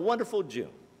and a wonderful June.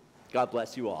 God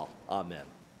bless you all. Amen.